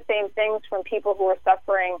hear the same things from people who are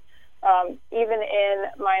suffering, even in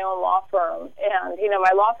my own law firm. And,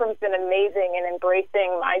 my law firm's been amazing in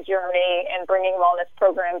embracing my journey and bringing wellness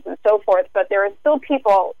programs and so forth. But there are still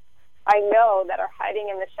people I know that are hiding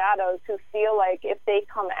in the shadows who feel like if they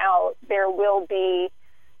come out,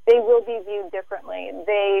 they they will be viewed differently.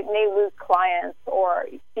 They may lose clients, or,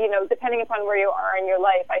 depending upon where you are in your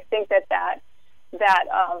life. I think that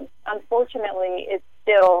unfortunately is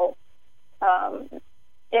still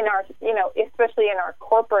in our, especially in our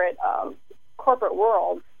corporate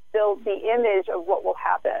world, still the image of what will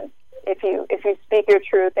happen if you speak your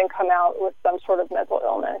truth and come out with some sort of mental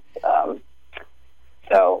illness.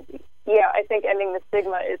 So, yeah, I think ending the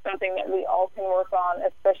stigma is something that we all can work on,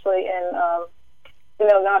 especially in,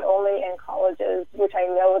 not only in colleges, which I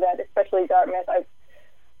know that, especially Dartmouth,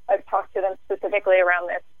 I've talked to them specifically around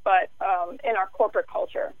this, but in our corporate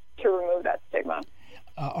culture to remove that stigma.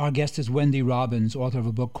 Our guest is Wendy Robbins, author of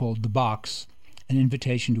a book called The Box, An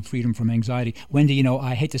Invitation to Freedom from Anxiety. Wendy,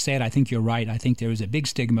 I hate to say it, I think you're right. I think there is a big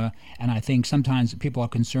stigma, and I think sometimes people are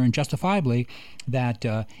concerned, justifiably, that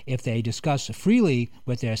if they discuss freely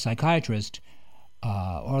with their psychiatrist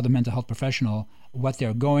or the mental health professional what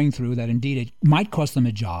they're going through, that indeed it might cost them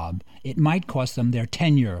a job. It might cost them their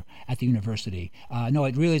tenure at the university. No,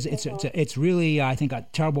 it really is. It's really, I think, a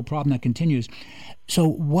terrible problem that continues. So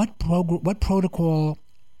what protocol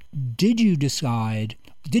did you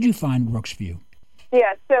find works for you?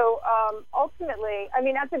 Yeah, so ultimately,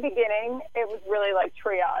 at the beginning, it was really like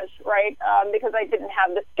triage, right? Because I didn't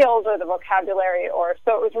have the skills or the vocabulary,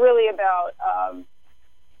 so it was really about,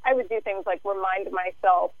 I would do things like remind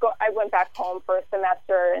myself. I went back home for a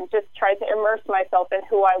semester and just tried to immerse myself in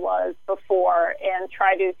who I was before and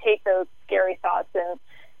try to take those scary thoughts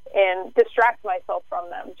and distract myself from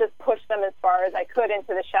them, just push them as far as I could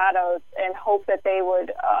into the shadows and hope that they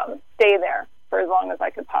would stay there for as long as I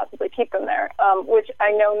could possibly keep them there, which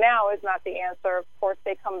I know now is not the answer. Of course,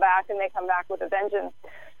 they come back, and they come back with a vengeance.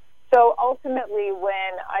 So ultimately,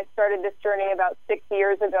 when I started this journey about 6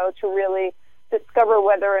 years ago to really discover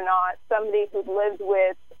whether or not somebody who'd lived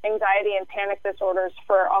with anxiety and panic disorders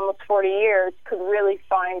for almost 40 years could really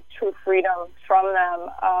find true freedom from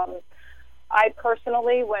them, I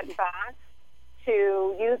personally went back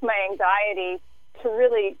to use my anxiety to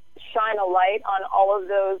really shine a light on all of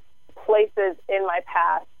those places in my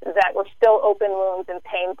past that were still open wounds and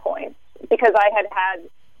pain points, because I had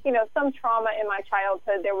some trauma in my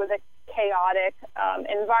childhood. There was a chaotic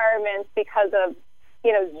environment because of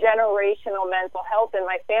generational mental health in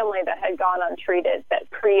my family that had gone untreated, that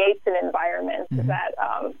creates an environment that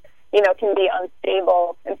can be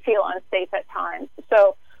unstable and feel unsafe at times.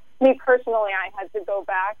 So me personally, I had to go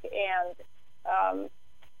back and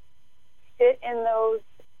sit in those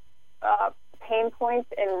pain points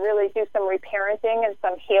and really do some reparenting and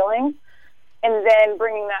some healing. And then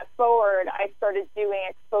bringing that forward, I started doing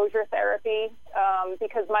exposure therapy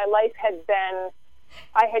because my life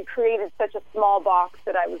I had created such a small box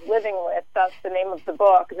that I was living with, thus the name of the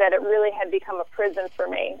book, that it really had become a prison for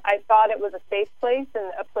me. I thought it was a safe place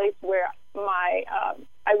and a place where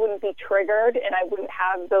I wouldn't be triggered and I wouldn't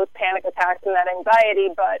have those panic attacks and that anxiety,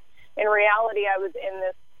 but in reality I was in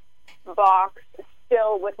this box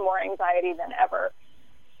still with more anxiety than ever.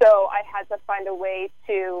 So I had to find a way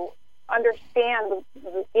to understand,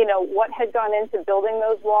 what had gone into building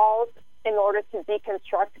those walls in order to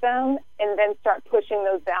deconstruct them and then start pushing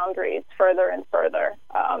those boundaries further and further,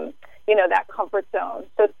 that comfort zone.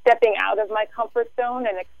 So stepping out of my comfort zone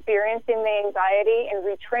and experiencing the anxiety and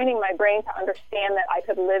retraining my brain to understand that I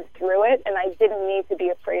could live through it and I didn't need to be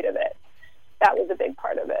afraid of it. That was a big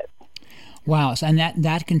part of it. Wow. And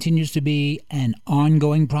that continues to be an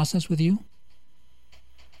ongoing process with you?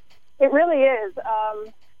 It really is.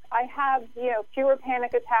 I have, fewer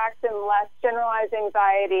panic attacks and less generalized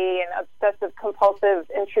anxiety and obsessive compulsive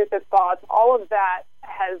intrusive thoughts. All of that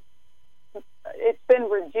it's been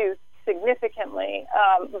reduced significantly,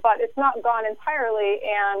 but it's not gone entirely.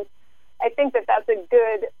 And I think that that's a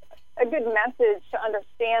good message to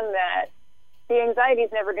understand that the anxiety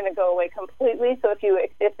is never going to go away completely. So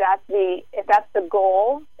if that's the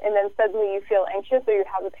goal, and then suddenly you feel anxious or you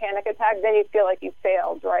have a panic attack, then you feel like you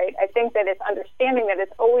failed, right? I think that it's understanding that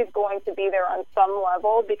it's always going to be there on some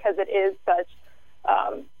level because it is such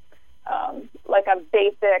like a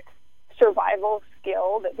basic survival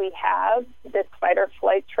skill that we have, this fight or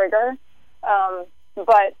flight trigger.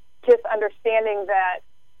 But just understanding that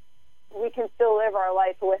we can still live our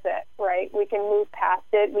life with it, right? We can move past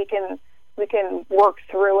it. We can work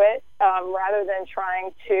through it rather than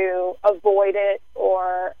trying to avoid it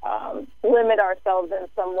or limit ourselves in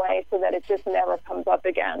some way so that it just never comes up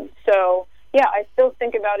again. So, yeah, I still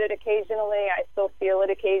think about it occasionally. I still feel it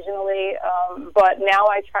occasionally. But now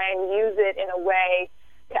I try and use it in a way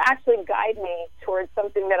to actually guide me towards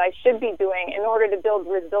something that I should be doing in order to build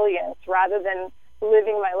resilience rather than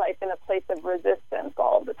living my life in a place of resistance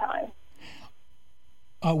all the time.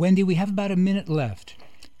 Wendy, we have about a minute left.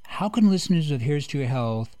 how can listeners of Here's to Your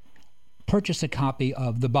Health purchase a copy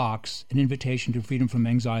of The Box, An Invitation to Freedom from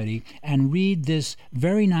Anxiety, and read this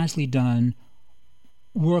very nicely done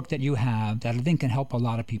work that you have that I think can help a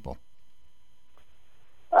lot of people?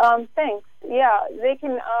 Thanks. Yeah, they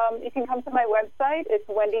can. You can come to my website. It's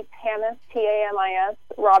Wendy Tamis, Tamis,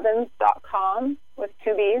 Robbins.com with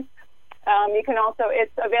 2 B's. You can also,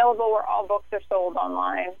 it's available where all books are sold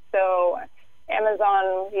online. So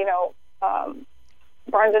Amazon,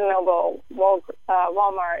 Barnes & Noble,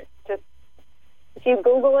 Walmart. Just if you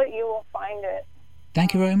Google it, you will find it.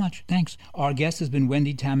 Thank you very much. Thanks. Our guest has been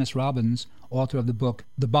Wendy Tamis Robbins, author of the book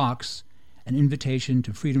The Box, An Invitation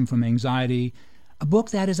to Freedom from Anxiety, a book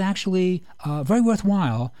that is actually very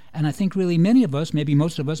worthwhile, and I think really many of us, maybe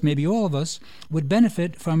most of us, maybe all of us, would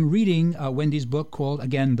benefit from reading Wendy's book called,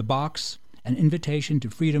 again, The Box, An Invitation to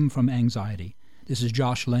Freedom from Anxiety. This is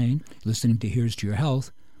Josh Lane, listening to Here's to Your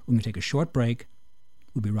Health. We're going to take a short break.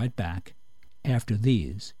 We'll be right back after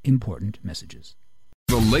these important messages.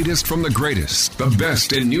 The latest from the greatest, the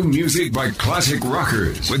best in new music by classic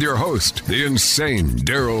rockers, with your host, the insane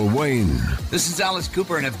Daryl Wayne. This is Alice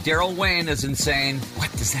Cooper, and if Daryl Wayne is insane,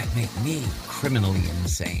 what does that make me? Criminally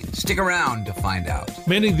insane. Stick around to find out.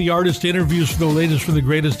 Many of the artist interviews for the latest from the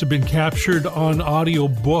greatest have been captured on audio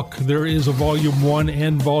book. There is a Volume 1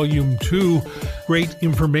 and Volume 2. Great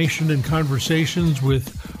information and conversations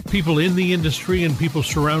with people in the industry and people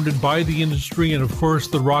surrounded by the industry, and of course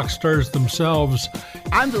the rock stars themselves.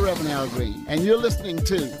 I'm the Reverend Al Green, and you're listening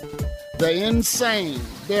to the insane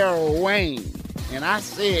Daryl Wayne. And I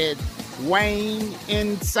said Wayne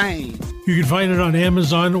Insane. You can find it on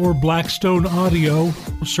Amazon or Blackstone Audio.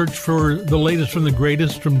 Search for the latest from the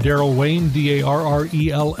greatest from Daryl Wayne,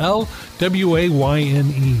 Darrell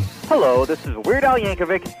Wayne. Hello, this is Weird Al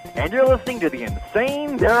Yankovic, and you're listening to the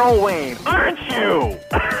insane Daryl Wayne, aren't you?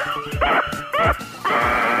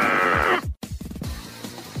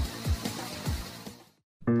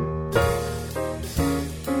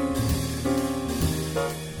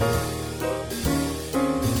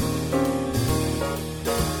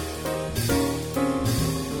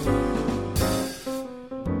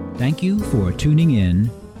 Thank you for tuning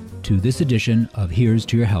in to this edition of Here's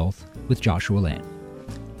to Your Health with Joshua Lane.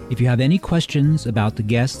 If you have any questions about the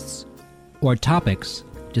guests or topics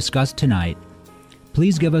discussed tonight,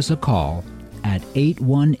 please give us a call at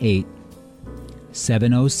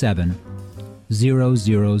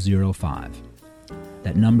 818-707-0005.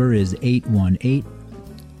 That number is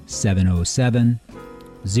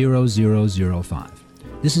 818-707-0005.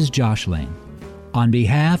 This is Josh Lane. On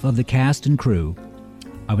behalf of the cast and crew,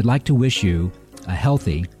 I would like to wish you a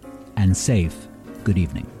healthy and safe good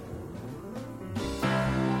evening.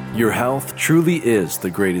 Your health truly is the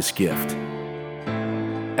greatest gift.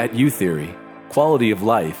 At U-Theory, quality of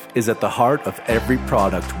life is at the heart of every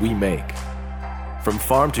product we make. From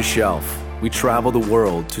farm to shelf, we travel the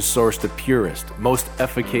world to source the purest, most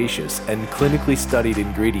efficacious, and clinically studied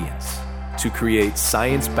ingredients to create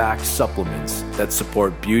science-backed supplements that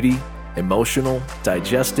support beauty, emotional,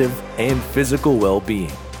 digestive, and physical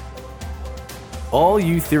well-being. All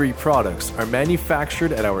U-Theory products are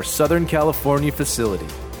manufactured at our Southern California facility,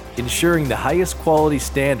 ensuring the highest quality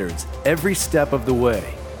standards every step of the way.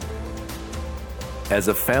 As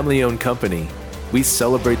a family-owned company, we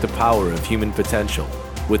celebrate the power of human potential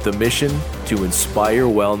with the mission to inspire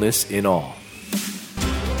wellness in all.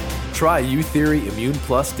 Try U-Theory Immune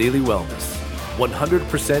Plus Daily Wellness,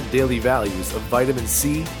 100% daily values of vitamin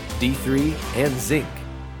C, D3, and zinc.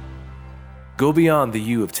 Go beyond the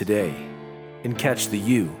you of today and catch the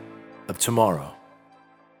you of tomorrow.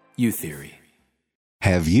 U-Theory.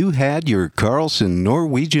 Have you had your Carlson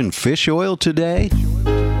Norwegian fish oil today?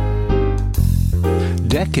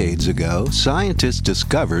 Decades ago, scientists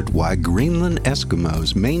discovered why Greenland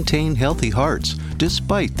Eskimos maintain healthy hearts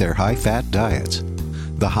despite their high-fat diets.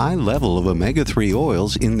 The high level of omega-3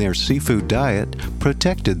 oils in their seafood diet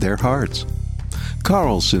protected their hearts.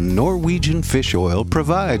 Carlson Norwegian fish oil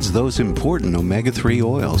provides those important omega-3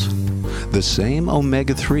 oils. The same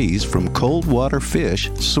omega-3s from cold water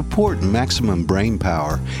fish support maximum brain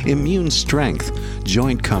power, immune strength,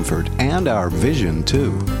 joint comfort, and our vision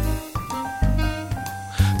too.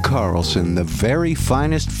 Carlson, the very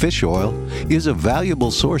finest fish oil, is a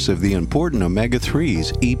valuable source of the important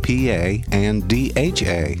omega-3s EPA and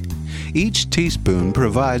DHA. Each teaspoon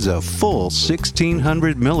provides a full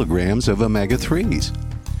 1,600 milligrams of omega-3s.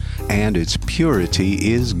 And its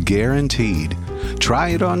purity is guaranteed. Try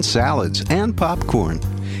it on salads and popcorn.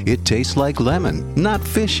 It tastes like lemon, not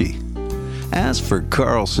fishy. Ask for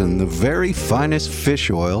Carlson, the very finest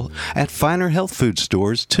fish oil, at finer health food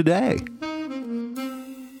stores today.